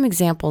give us some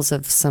examples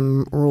of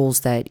some rules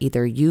that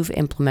either you've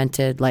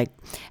implemented, like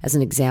as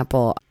an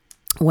example,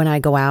 when I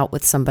go out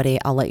with somebody,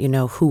 I'll let you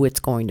know who it's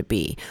going to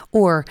be,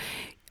 or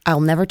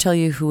I'll never tell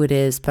you who it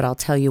is, but I'll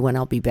tell you when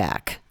I'll be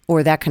back.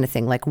 Or that kind of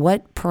thing. Like,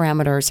 what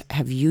parameters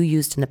have you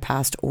used in the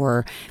past,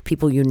 or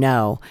people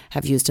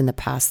have used in the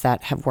past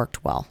that have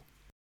worked well?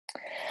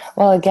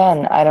 Well,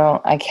 again,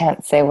 I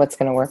can't say what's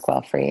going to work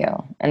well for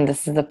you. And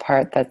this is the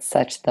part that's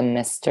such the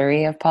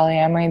mystery of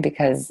polyamory,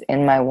 because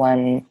in my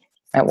one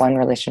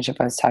relationship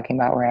I was talking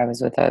about, where I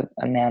was with a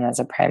man as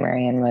a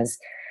primary and was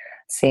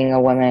seeing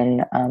a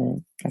woman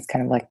as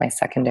kind of like my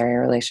secondary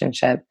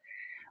relationship,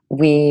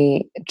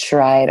 we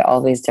tried all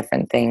these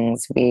different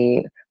things.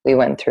 We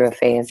went through a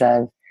phase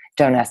of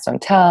don't ask, don't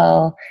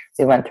tell.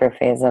 We went through a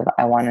phase of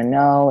I want to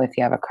know if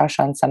you have a crush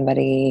on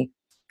somebody.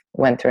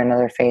 Went through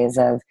another phase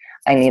of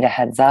I need a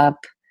heads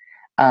up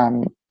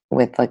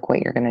with like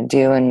what you're going to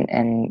do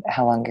and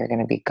how long you're going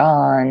to be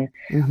gone.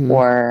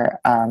 Or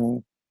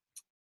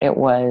it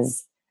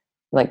was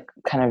like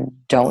kind of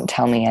don't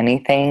tell me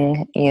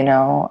anything, We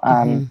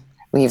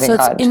even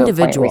got to a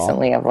point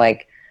recently of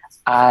like,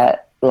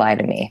 lie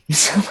to me.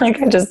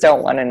 Like, I just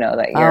don't want to know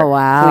that you're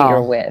who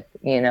you're with,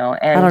 And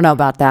I don't know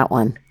about that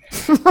one.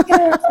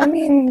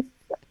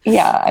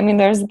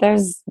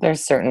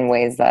 There's certain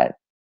ways that,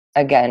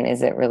 again,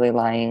 is it really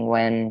lying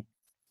when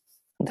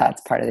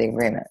that's part of the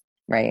agreement,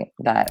 right?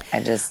 That I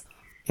just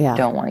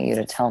don't want you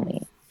to tell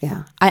me.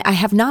 Yeah. I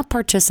have not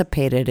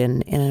participated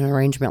in an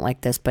arrangement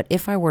like this, but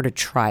if I were to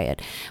try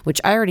it,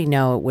 which I already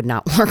know it would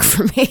not work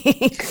for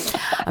me,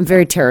 I'm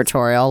very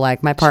territorial.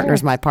 Like my partner's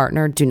Sure. my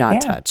partner, do not Yeah.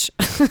 touch.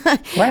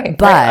 Right.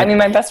 But Right. I mean,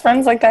 my best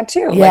friend's like that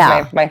too. Like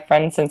yeah. my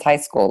friend since high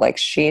school, like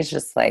she's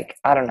just like,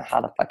 I don't know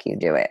how the fuck you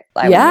do it.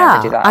 I would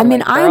never do Yeah. that. I I'm mean,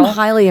 like, I'm girl,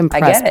 highly I get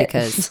impressed it.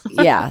 because,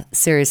 yeah,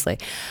 seriously.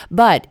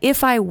 But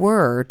if I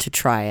were to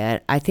try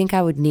it, I think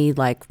I would need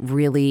like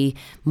really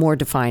more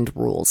defined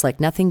rules, like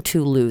nothing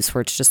too loose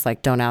where it's just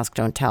like, don't ask,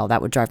 don't tell.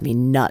 That would drive me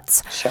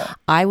nuts. Sure.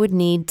 I would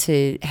need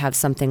to have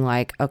something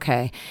like,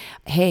 okay,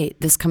 hey,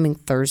 this coming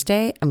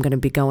Thursday, I'm going to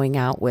be going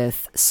out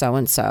with so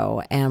and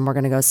so, and we're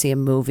going to go see a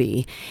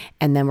movie,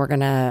 and then we're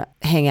going to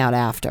hang out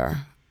after.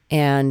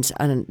 And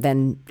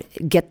then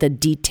get the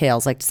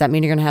details. Like, does that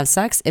mean you're going to have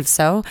sex? If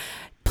so,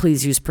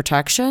 please use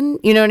protection.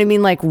 You know what I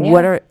mean? Like,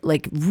 what are,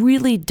 like,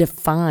 really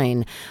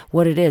define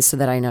what it is so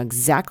that I know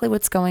exactly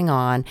what's going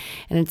on.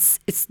 And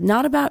it's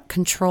not about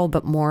control,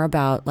 but more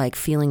about like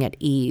feeling at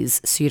ease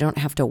so you don't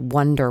have to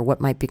wonder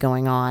what might be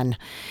going on,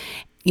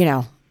 you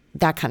know,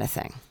 that kind of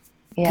thing.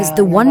 Because Yeah.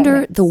 No, that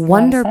makes the a lot of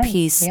wonder sense.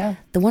 piece, Yeah.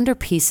 the wonder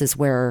piece is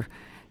where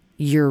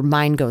your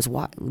mind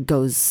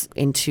goes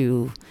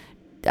into,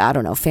 I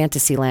don't know,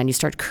 fantasy land. You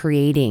start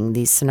creating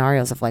these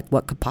scenarios of like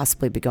what could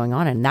possibly be going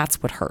on, and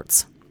that's what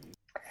hurts.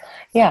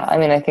 Yeah, I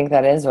mean, I think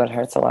that is what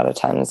hurts a lot of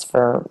times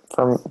for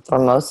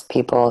most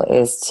people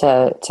is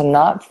to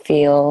not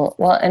feel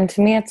well, and to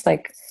me it's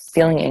like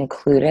feeling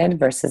included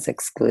versus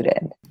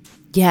excluded,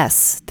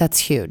 Yes, that's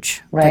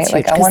huge. right? That's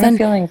Like huge. I Because want to then,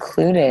 feel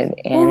included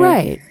well,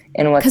 right.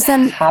 in what's Because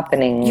then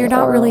happening you're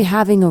not really or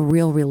having a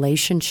real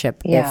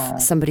relationship if yeah.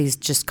 somebody's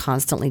just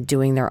constantly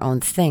doing their own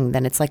thing.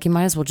 Then it's like you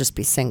might as well just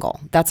be single.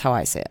 That's how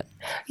I see it.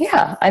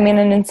 Yeah, I mean,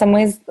 and in some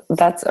ways,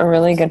 that's a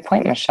really good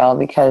point, Michelle,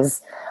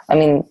 because I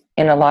mean,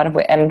 in a lot of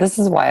ways, and this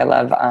is why I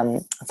love,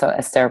 so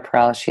Esther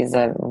Perel, she's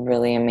a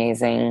really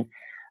amazing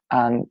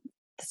um,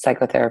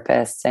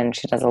 psychotherapist, and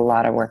she does a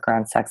lot of work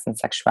around sex and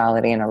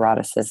sexuality and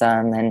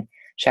eroticism. And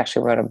she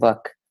actually wrote a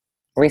book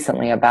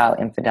recently about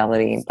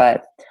infidelity.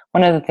 But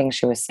one of the things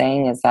she was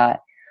saying is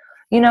that,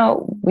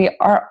 we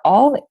are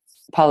all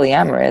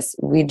polyamorous.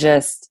 We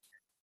just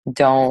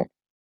don't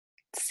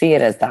see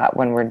it as that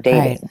when we're Right.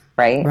 dating,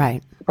 right?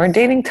 Right. We're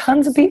dating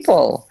tons of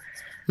people,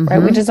 right?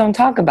 We Mm-hmm. just don't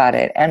talk about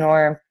it. And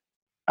or,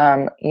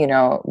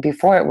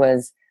 before it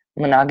was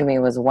monogamy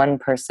was one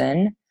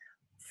person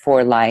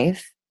for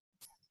life,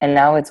 and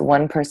now it's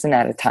one person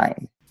at a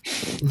time,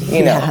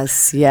 you know?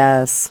 Yes.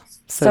 Yes.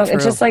 So So it's true.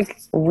 just like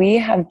we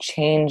have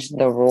changed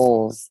the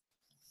rules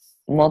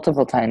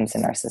multiple times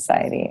in our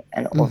society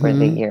and over the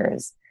Mm-hmm.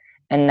 years.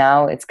 And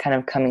now it's kind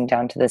of coming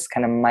down to this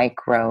kind of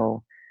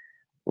micro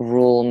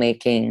rule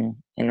making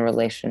in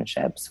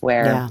relationships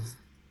where Yeah.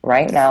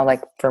 right now,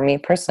 like for me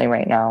personally,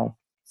 right now,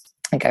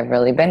 like I've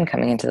really been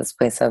coming into this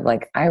place of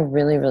like, I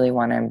really, really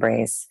want to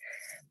embrace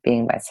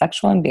being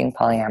bisexual and being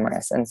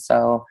polyamorous. And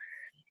so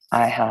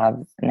I have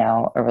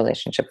now a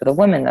relationship with a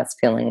woman that's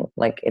feeling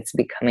like it's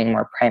becoming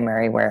more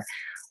primary, where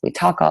we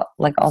talk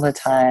all the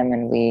time,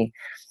 and we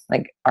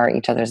like are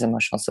each other's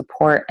emotional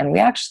support. And we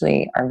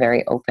actually are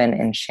very open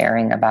in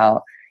sharing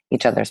about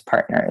each other's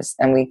partners.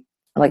 And we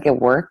like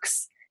it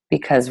works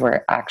because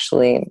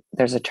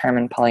there's a term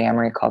in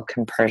polyamory called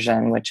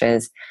compersion, which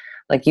is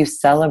like you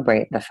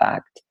celebrate the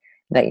fact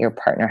that your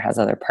partner has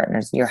other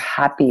partners. You're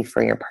happy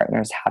for your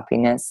partner's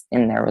happiness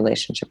in their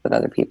relationship with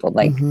other people.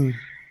 Like, Mm-hmm.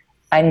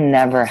 I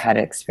never had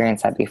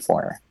experienced that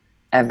before,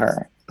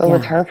 ever. But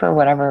with Yeah. her, for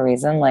whatever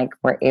reason, like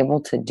we're able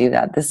to do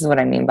that. This is what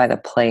I mean by the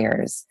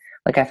players.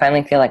 Like I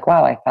finally feel like,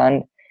 wow, I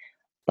found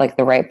like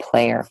the right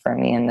player for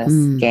me in this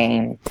Mm.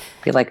 game.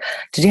 Be like,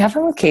 did you have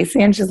fun with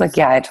Casey? And she's like,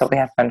 yeah, I totally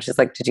had fun. She's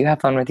like, did you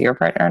have fun with your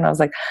partner? And I was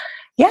like,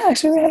 yeah,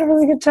 actually, we had a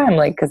really good time.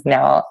 Like, because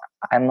now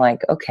I'm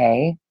like,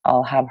 okay,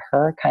 I'll have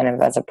her kind of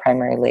as a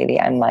primary lady.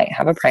 I might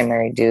have a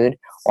primary dude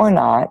or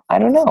not. I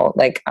don't know.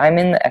 Like, I'm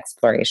in the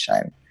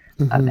exploration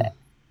of Mm-hmm. it.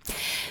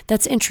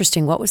 That's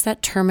interesting. What was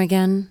that term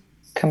again?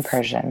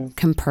 Compersion.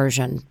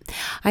 Compersion.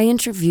 I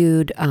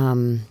interviewed,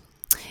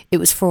 it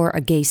was for a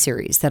gay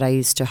series that I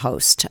used to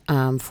host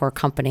for a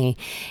company.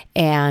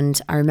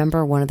 And I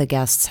remember one of the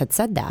guests had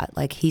said that.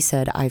 Like he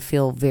said, I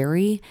feel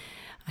very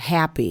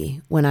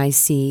happy when I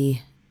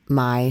see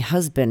my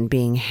husband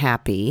being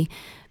happy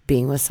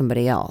being with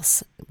somebody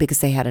else, because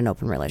they had an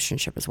open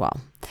relationship as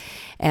well.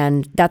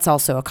 And that's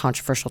also a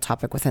controversial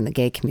topic within the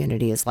gay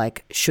community, is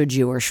like, should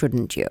you or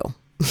shouldn't you?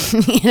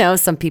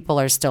 Some people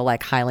are still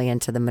like highly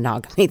into the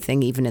monogamy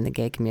thing, even in the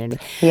gay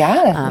community.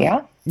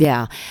 Yeah.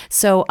 Yeah.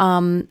 So,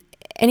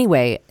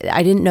 anyway,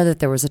 I didn't know that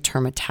there was a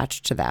term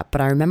attached to that,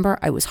 but I remember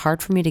it was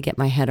hard for me to get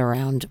my head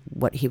around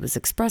what he was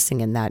expressing,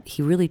 in that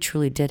he really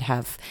truly did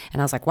have,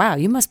 and I was like, wow,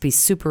 you must be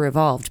super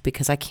evolved,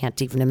 because I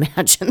can't even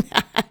imagine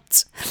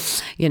that,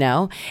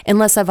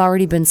 unless I've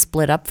already been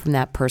split up from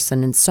that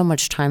person and so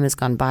much time has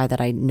gone by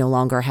that I no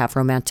longer have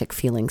romantic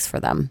feelings for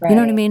them. Right. You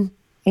know what I mean?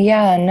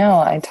 Yeah, no,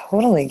 I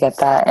totally get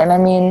that. And I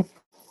mean,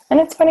 and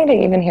it's funny to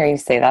even hear you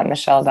say that,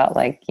 Michelle, about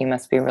like you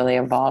must be really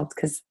evolved,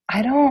 because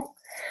I don't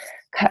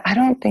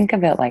think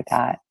of it like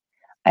that.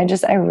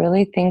 I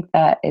really think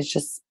that it's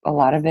just a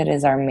lot of it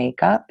is our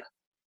makeup,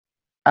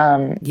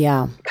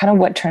 Yeah. kind of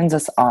what turns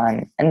us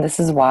on. And this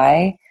is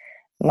why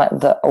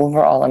the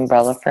overall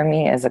umbrella for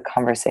me is a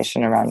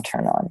conversation around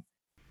turn on.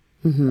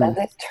 Mm-hmm. Does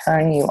it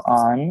turn you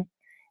on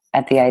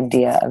at the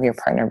idea of your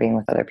partner being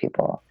with other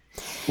people?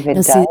 If Now,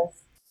 it see, does,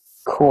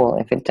 cool.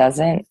 If it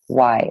doesn't,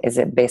 why? Is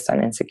it based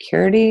on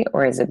insecurity,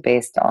 or is it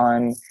based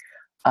on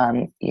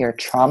your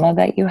trauma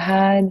that you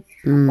had?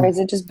 Or is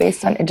it just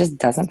based on it just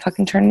doesn't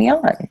fucking turn me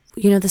on?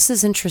 this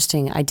is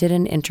interesting. I did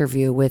an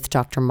interview with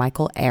Dr.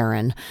 Michael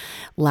Aaron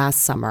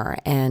last summer,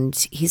 and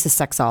he's a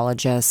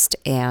sexologist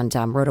and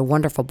wrote a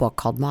wonderful book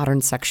called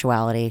Modern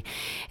Sexuality.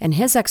 And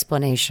his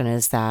explanation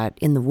is that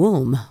in the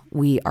womb,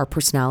 our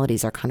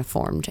personalities are kind of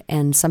formed,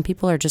 and some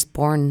people are just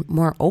born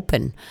more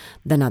open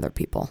than other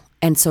people.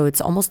 And so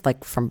it's almost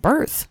like from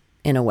birth,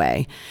 in a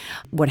way,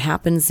 what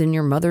happens in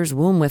your mother's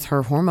womb with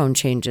her hormone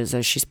changes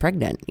as she's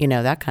pregnant,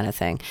 that kind of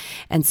thing.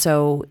 And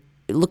so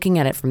looking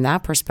at it from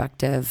that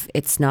perspective,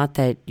 it's not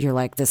that you're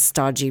like this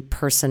stodgy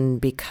person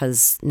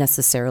because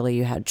necessarily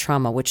you had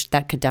trauma, which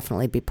that could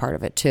definitely be part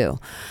of it too.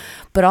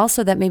 But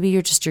also that maybe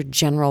your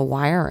general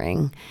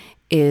wiring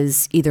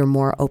is either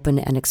more open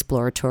and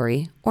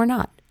exploratory or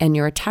not. And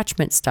your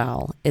attachment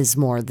style is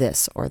more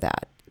this or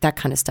that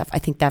kind of stuff. I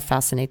think that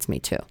fascinates me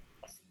too.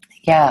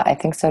 Yeah, I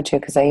think so too.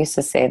 Because I used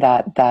to say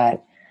that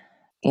that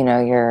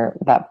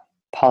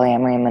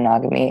polyamory and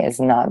monogamy is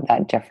not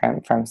that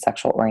different from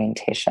sexual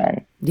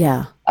orientation.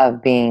 Yeah.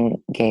 Of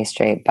being gay,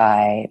 straight,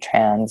 bi,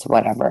 trans,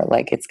 whatever.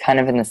 Like it's kind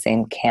of in the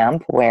same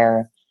camp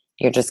where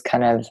you're just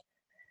kind of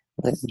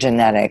the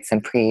genetics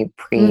and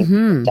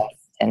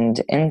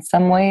predestined in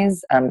some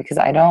ways. Because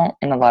I don't,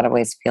 in a lot of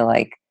ways, feel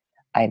like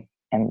I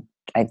am.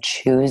 I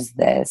choose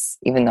this,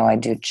 even though I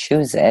do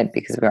choose it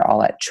because we're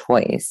all at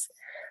choice.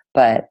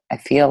 But I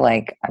feel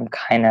like I'm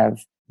kind of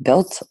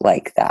built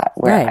like that,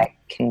 where Right. I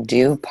can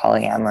do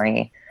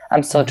polyamory.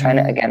 I'm still trying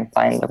to, again,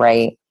 find the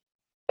right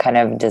kind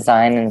of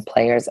design and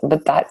players,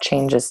 but that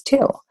changes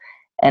too.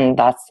 And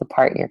that's the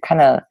part you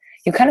kind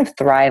of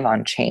thrive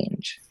on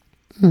change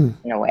in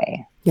a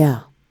way.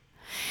 Yeah.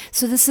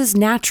 So this is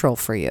natural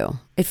for you.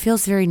 It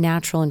feels very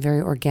natural and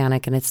very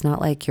organic, and it's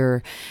not like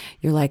you're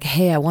like,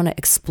 "Hey, I want to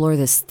explore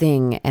this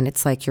thing," and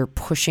it's like you're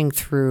pushing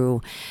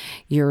through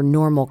your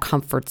normal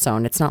comfort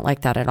zone. It's not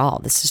like that at all.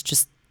 This is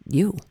just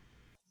you.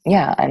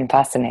 Yeah, I'm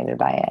fascinated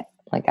by it.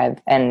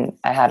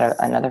 I had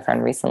another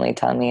friend recently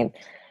telling me,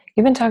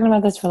 you've been talking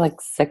about this for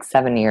like 6,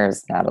 7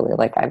 years, Natalie.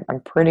 Like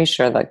I'm pretty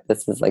sure like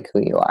this is like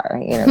who you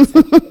are.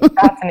 So I'm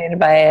fascinated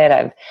by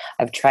it.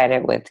 I've tried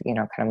it with,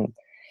 kind of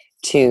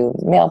two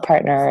male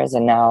partners,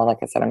 and now, like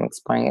I said, I'm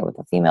exploring it with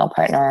a female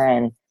partner,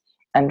 and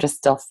I'm just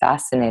still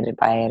fascinated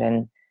by it.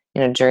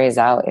 And jury's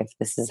out if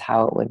this is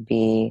how it would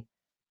be,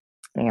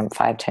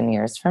 5, 10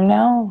 years from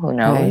now. Who Right.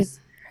 knows?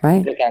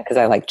 Right. But again, because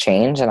I like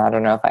change, and I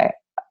don't know if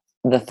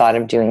the thought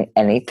of doing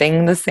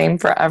anything the same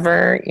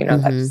forever,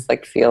 that just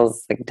like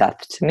feels like death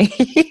to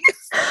me.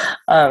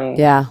 um,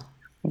 Yeah.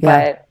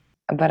 Yeah.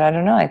 but I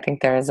don't know. I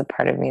think there is a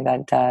part of me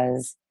that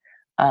does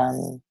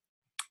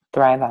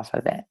thrive off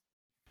of it.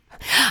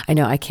 I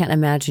know. I can't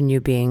imagine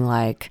you being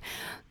like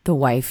the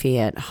wifey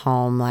at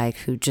home, like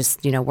who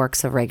just,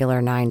 works a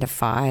regular 9 to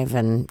 5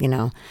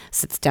 and,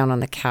 sits down on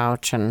the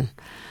couch and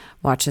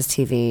watches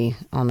TV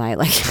all night.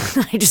 Like,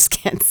 I just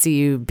can't see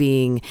you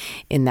being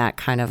in that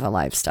kind of a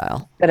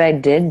lifestyle. But I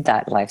did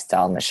that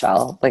lifestyle,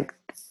 Michelle.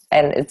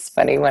 And it's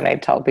funny when I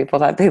tell people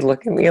that, they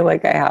look at me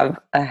like I have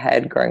a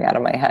head growing out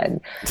of my head.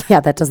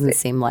 Yeah, that doesn't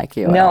seem like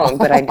you at all. No,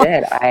 but I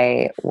did.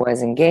 I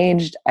was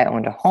engaged. I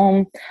owned a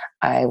home.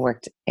 I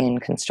worked in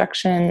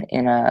construction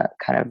in a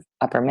kind of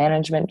upper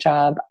management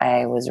job.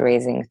 I was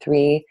raising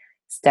 3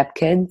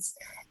 stepkids.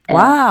 And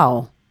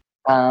Wow.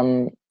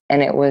 and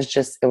it was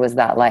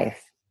that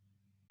life.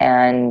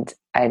 And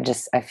I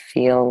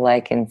feel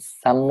like in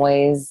some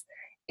ways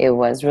it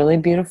was really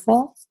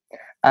beautiful.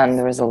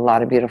 There was a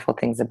lot of beautiful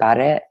things about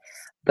it,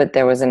 but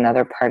there was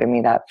another part of me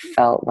that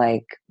felt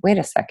like, wait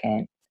a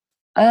second,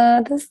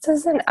 this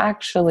doesn't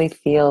actually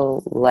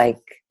feel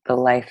like the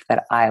life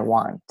that I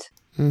want.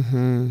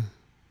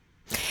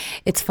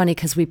 It's funny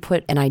because we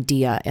put an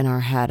idea in our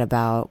head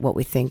about what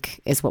we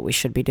think is what we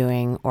should be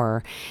doing,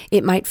 or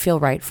it might feel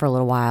right for a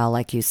little while,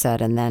 like you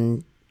said, and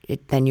then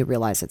you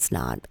realize it's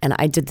not. And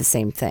I did the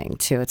same thing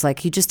too. It's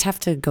like you just have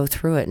to go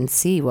through it and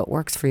see what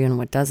works for you and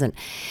what doesn't.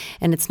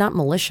 And it's not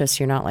malicious.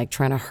 You're not like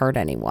trying to hurt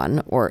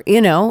anyone, or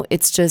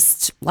it's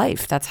just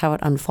life. That's how it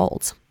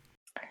unfolds.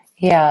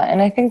 Yeah,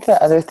 and I think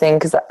the other thing,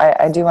 because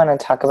I do want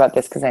to talk about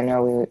this, because I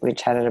know we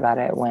chatted about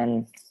it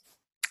when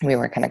we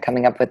were kind of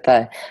coming up with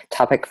the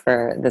topic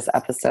for this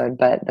episode,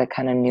 but the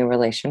kind of new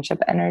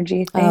relationship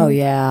energy thing. Oh,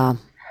 yeah.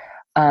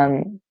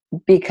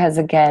 Because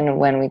again,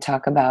 when we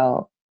talk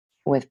about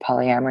with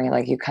polyamory,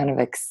 like you kind of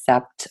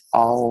accept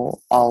all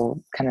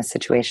kind of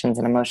situations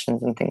and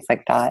emotions and things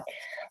like that.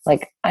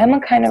 Like I'm the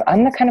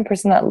kind of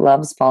person that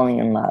loves falling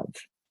in love.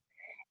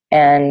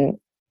 And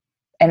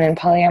in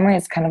polyamory,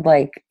 it's kind of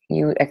like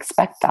you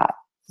expect that.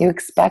 You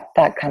expect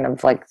that kind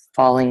of like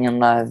falling in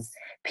love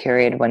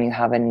period when you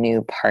have a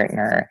new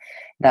partner,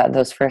 that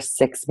those first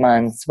 6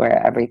 months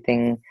where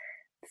everything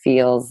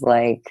feels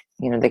like,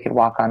 they could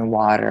walk on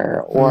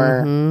water,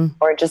 or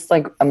just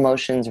like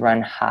emotions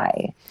run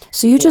high.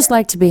 So you just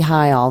like to be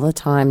high all the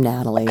time,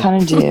 Natalie. I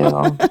kind of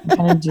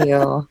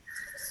do.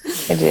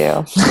 I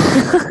do.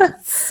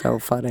 So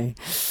funny.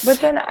 But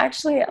then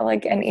actually,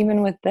 like, and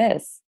even with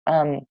this,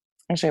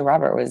 actually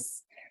Robert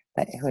was,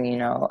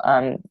 who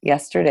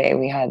yesterday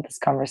we had this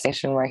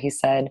conversation where he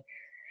said,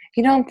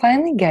 I'm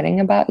finally getting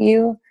about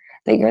you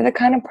that you're the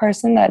kind of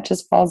person that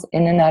just falls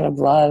in and out of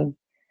love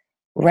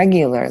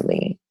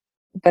regularly.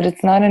 But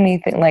it's not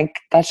anything, like,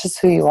 that's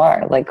just who you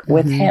are. Like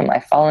with him,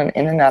 I've fallen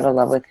in and out of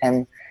love with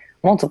him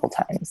multiple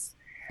times.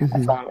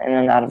 I've fallen in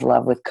and out of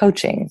love with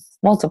coaching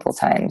multiple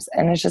times.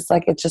 And it's just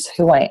like, it's just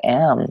who I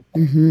am.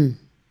 And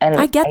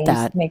I get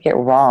that. used to make it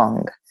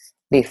wrong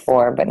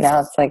before, but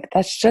now it's like,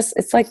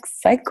 it's like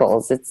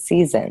cycles, it's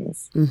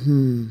seasons.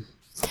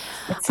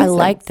 I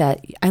like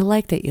that. I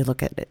like that you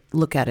look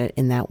at it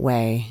in that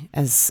way,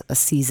 as a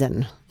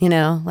season,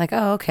 like,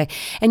 oh, okay.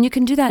 And you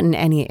can do that in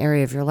any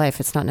area of your life.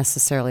 It's not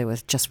necessarily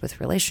just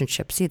with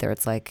relationships either.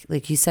 It's like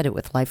you said it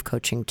with life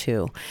coaching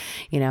too,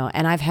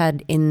 and I've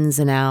had ins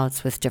and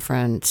outs with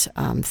different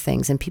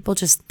things, and people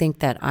just think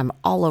that I'm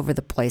all over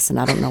the place and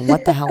I don't know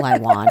what the hell I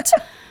want.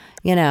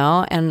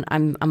 And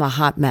I'm a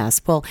hot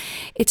mess. Well,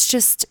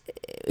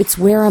 it's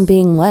where I'm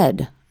being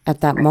led at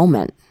that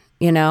moment.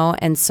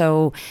 And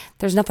so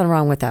there's nothing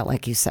wrong with that,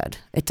 like you said.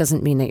 It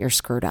doesn't mean that you're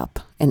screwed up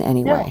in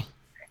any way.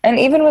 And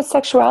even with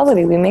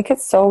sexuality, we make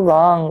it so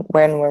wrong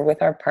when we're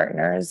with our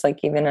partners, like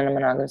even in a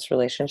monogamous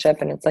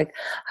relationship. And it's like,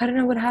 I don't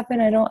know what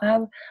happened. I don't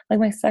have, like,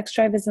 my sex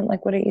drive isn't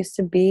like what it used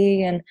to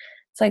be. And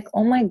it's like,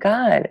 oh my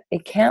God,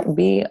 it can't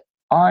be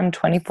on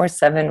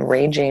 24/7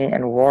 raging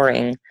and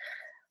roaring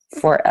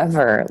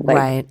forever. Like,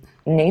 right.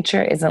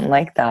 Nature isn't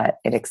like that.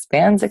 It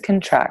expands, it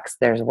contracts.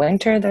 There's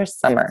winter, there's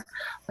summer.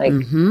 Like,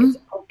 it's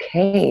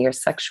okay. Your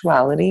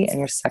sexuality and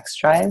your sex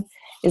drive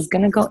is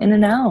going to go in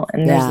and out,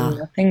 and there's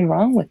nothing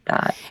wrong with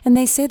that. And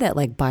they say that,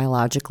 like,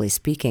 biologically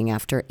speaking,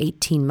 after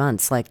 18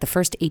 months, like the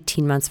first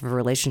 18 months of a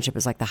relationship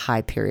is like the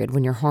high period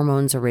when your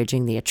hormones are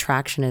raging, the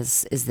attraction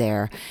is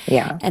there.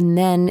 Yeah. And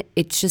then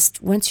it's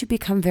just, once you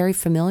become very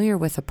familiar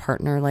with a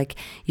partner, like,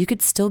 you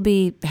could still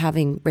be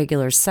having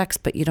regular sex,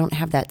 but you don't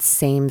have that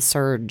same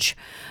surge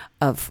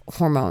of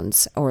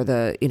hormones or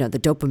the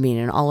dopamine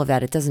and all of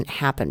that. It doesn't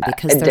happen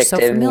because they're so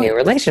familiar. New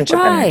relationship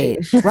right,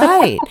 energy.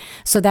 Right.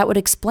 So that would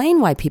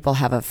explain why people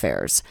have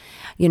affairs.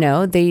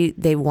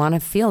 They want to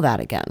feel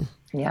that again.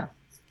 Yeah.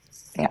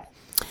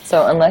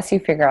 So unless you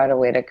figure out a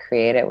way to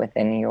create it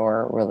within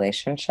your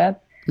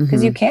relationship,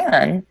 because you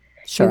can,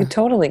 you could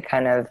totally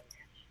kind of,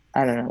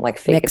 I don't know, like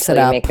fake mix it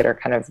till you make it, or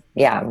kind of,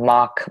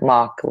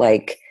 mock,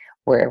 like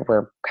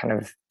we're kind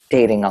of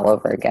dating all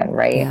over again,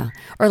 right? Yeah.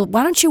 Or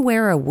why don't you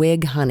wear a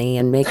wig, honey,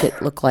 and make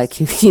it look like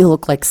you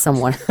look like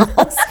someone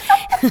else?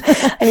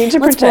 I need to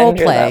pretend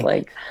you're that,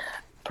 like,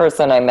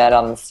 person I met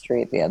on the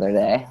street the other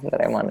day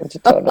that I wanted to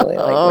totally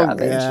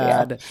ravage.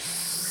 God.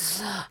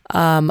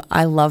 Yeah.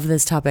 I love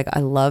this topic.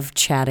 I love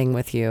chatting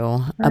with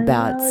you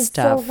about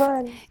stuff. It's so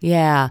fun.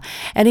 Yeah.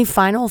 Any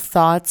final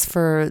thoughts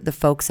for the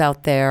folks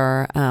out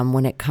there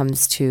when it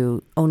comes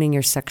to owning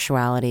your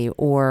sexuality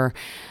or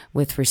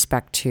with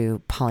respect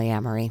to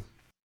polyamory?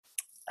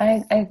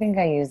 I think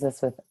I use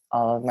this with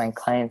all of my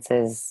clients,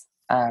 is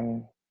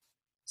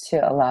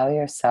to allow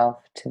yourself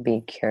to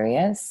be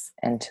curious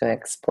and to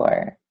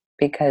explore,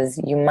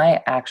 because you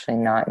might actually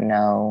not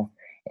know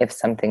if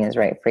something is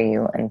right for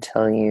you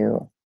until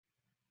you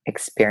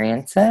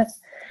experience it,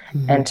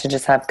 and to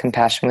just have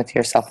compassion with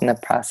yourself in the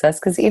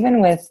process. Because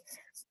even with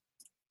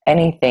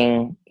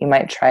anything, you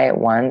might try it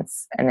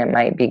once and it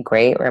might be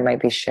great or it might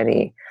be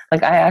shitty.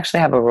 Like, I actually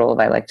have a rule of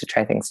I like to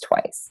try things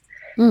twice,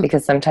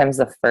 because sometimes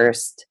the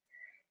first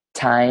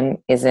time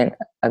isn't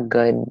a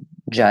good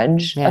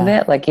judge of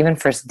it. Like, even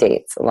first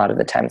dates, a lot of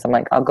the times I'm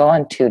like, I'll go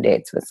on 2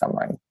 dates with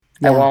someone.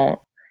 I won't,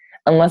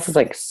 unless it's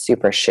like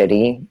super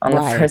shitty on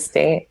the first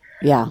date.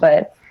 Yeah.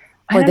 But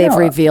or they've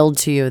revealed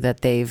to you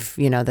that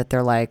that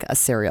they're like a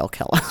serial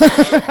killer.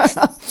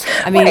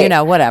 I mean,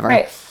 whatever.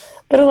 Right.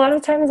 But a lot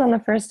of times on the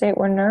first date,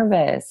 we're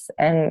nervous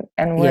and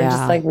we're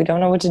just like, we don't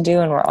know what to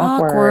do, and we're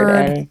awkward.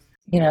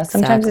 And,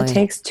 sometimes it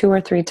takes 2 or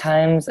 3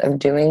 times of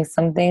doing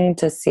something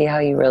to see how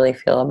you really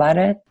feel about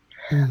it.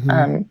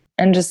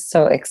 And just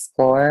so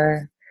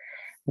explore,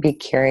 be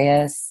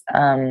curious,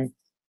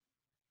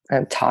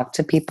 talk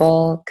to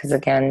people. Because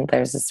again,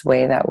 there's this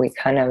way that we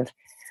kind of,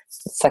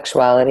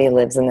 sexuality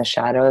lives in the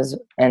shadows,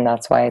 and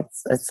that's why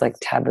it's like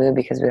taboo,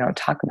 because we don't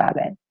talk about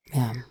it.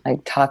 Yeah.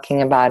 Like,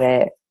 talking about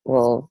it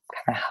will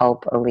kind of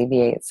help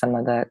alleviate some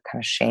of the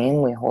kind of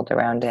shame we hold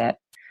around it,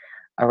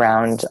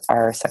 around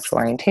our sexual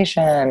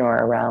orientation, or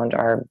around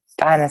our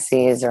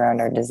fantasies,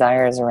 around our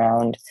desires,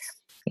 around,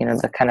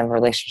 the kind of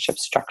relationship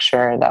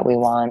structure that we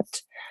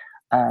want.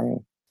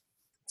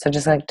 So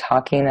just like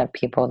talking to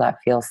people that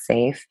feel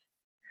safe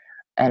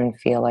and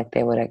feel like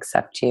they would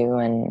accept you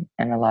and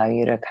allow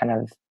you to kind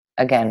of,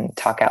 again,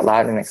 talk out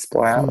loud and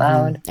explore out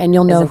loud. And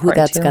you'll know who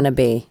that's going to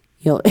be.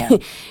 You'll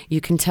you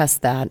can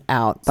test that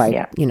out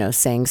by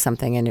saying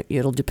something, and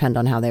it'll depend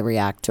on how they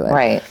react to it.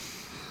 Right.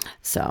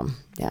 So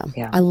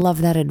I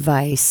love that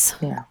advice.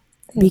 Yeah.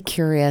 Be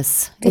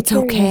curious. It's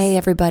okay,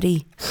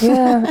 everybody.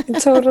 Yeah, it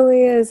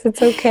totally is.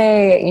 It's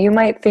okay. You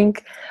might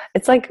think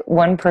it's like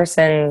one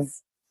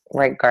person's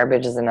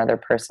garbage is another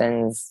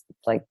person's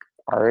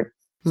art,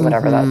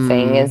 whatever that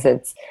saying is.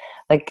 It's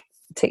like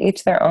to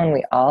each their own.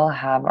 We all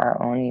have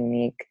our own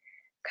unique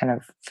kind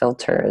of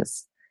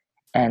filters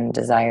and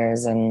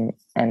desires, and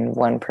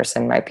one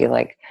person might be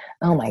like,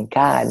 oh my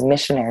God,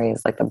 missionary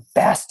is like the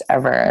best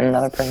ever, and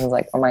another person's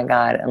like, oh my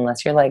God,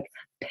 unless you're like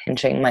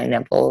pinching my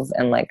nipples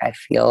and like I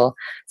feel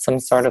some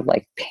sort of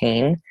like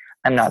pain,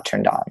 I'm not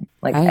turned on.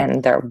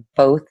 And they're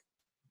both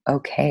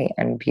okay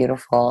and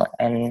beautiful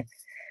and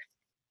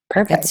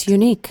perfect. It's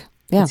unique.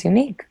 Yeah. It's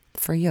unique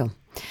for you.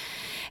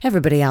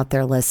 Everybody out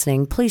there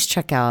listening, please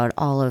check out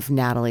all of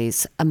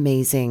Natalie's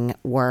amazing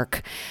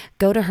work.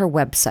 Go to her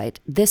website,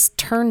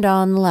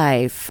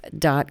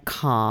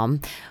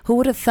 thisturnedonlife.com. Who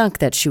would have thunk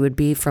that she would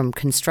be from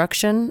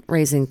construction,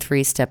 raising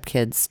 3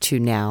 stepkids, to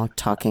now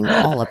talking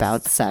all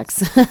about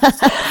sex?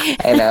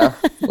 I know.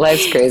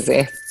 Life's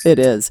crazy. It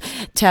is.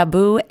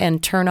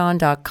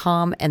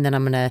 Tabooandturnon.com. And then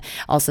I'm going to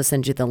also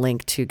send you the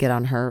link to get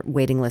on her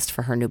waiting list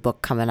for her new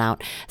book coming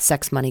out,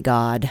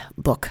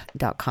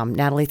 sexmoneygodbook.com.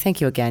 Natalie,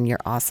 thank you again. You're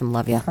awesome.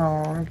 Love you.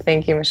 Oh,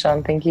 thank you, Michelle.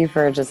 And thank you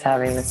for just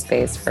having the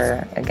space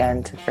for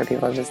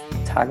people to just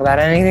talk about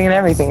anything and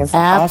everything. It's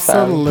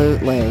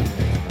absolutely awesome.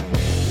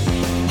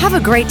 Have a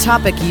great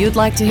topic you'd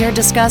like to hear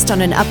discussed on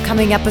an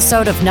upcoming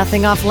episode of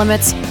Nothing Off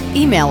Limits?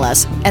 Email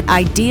us at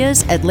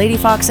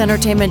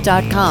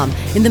ideas@ladyfoxentertainment.com.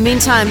 In the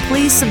meantime,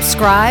 please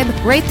subscribe,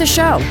 rate the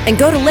show, and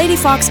go to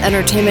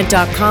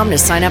ladyfoxentertainment.com to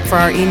sign up for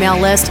our email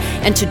list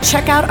and to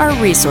check out our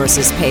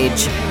resources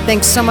page.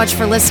 Thanks so much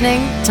for listening.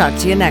 Talk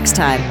to you next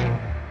time.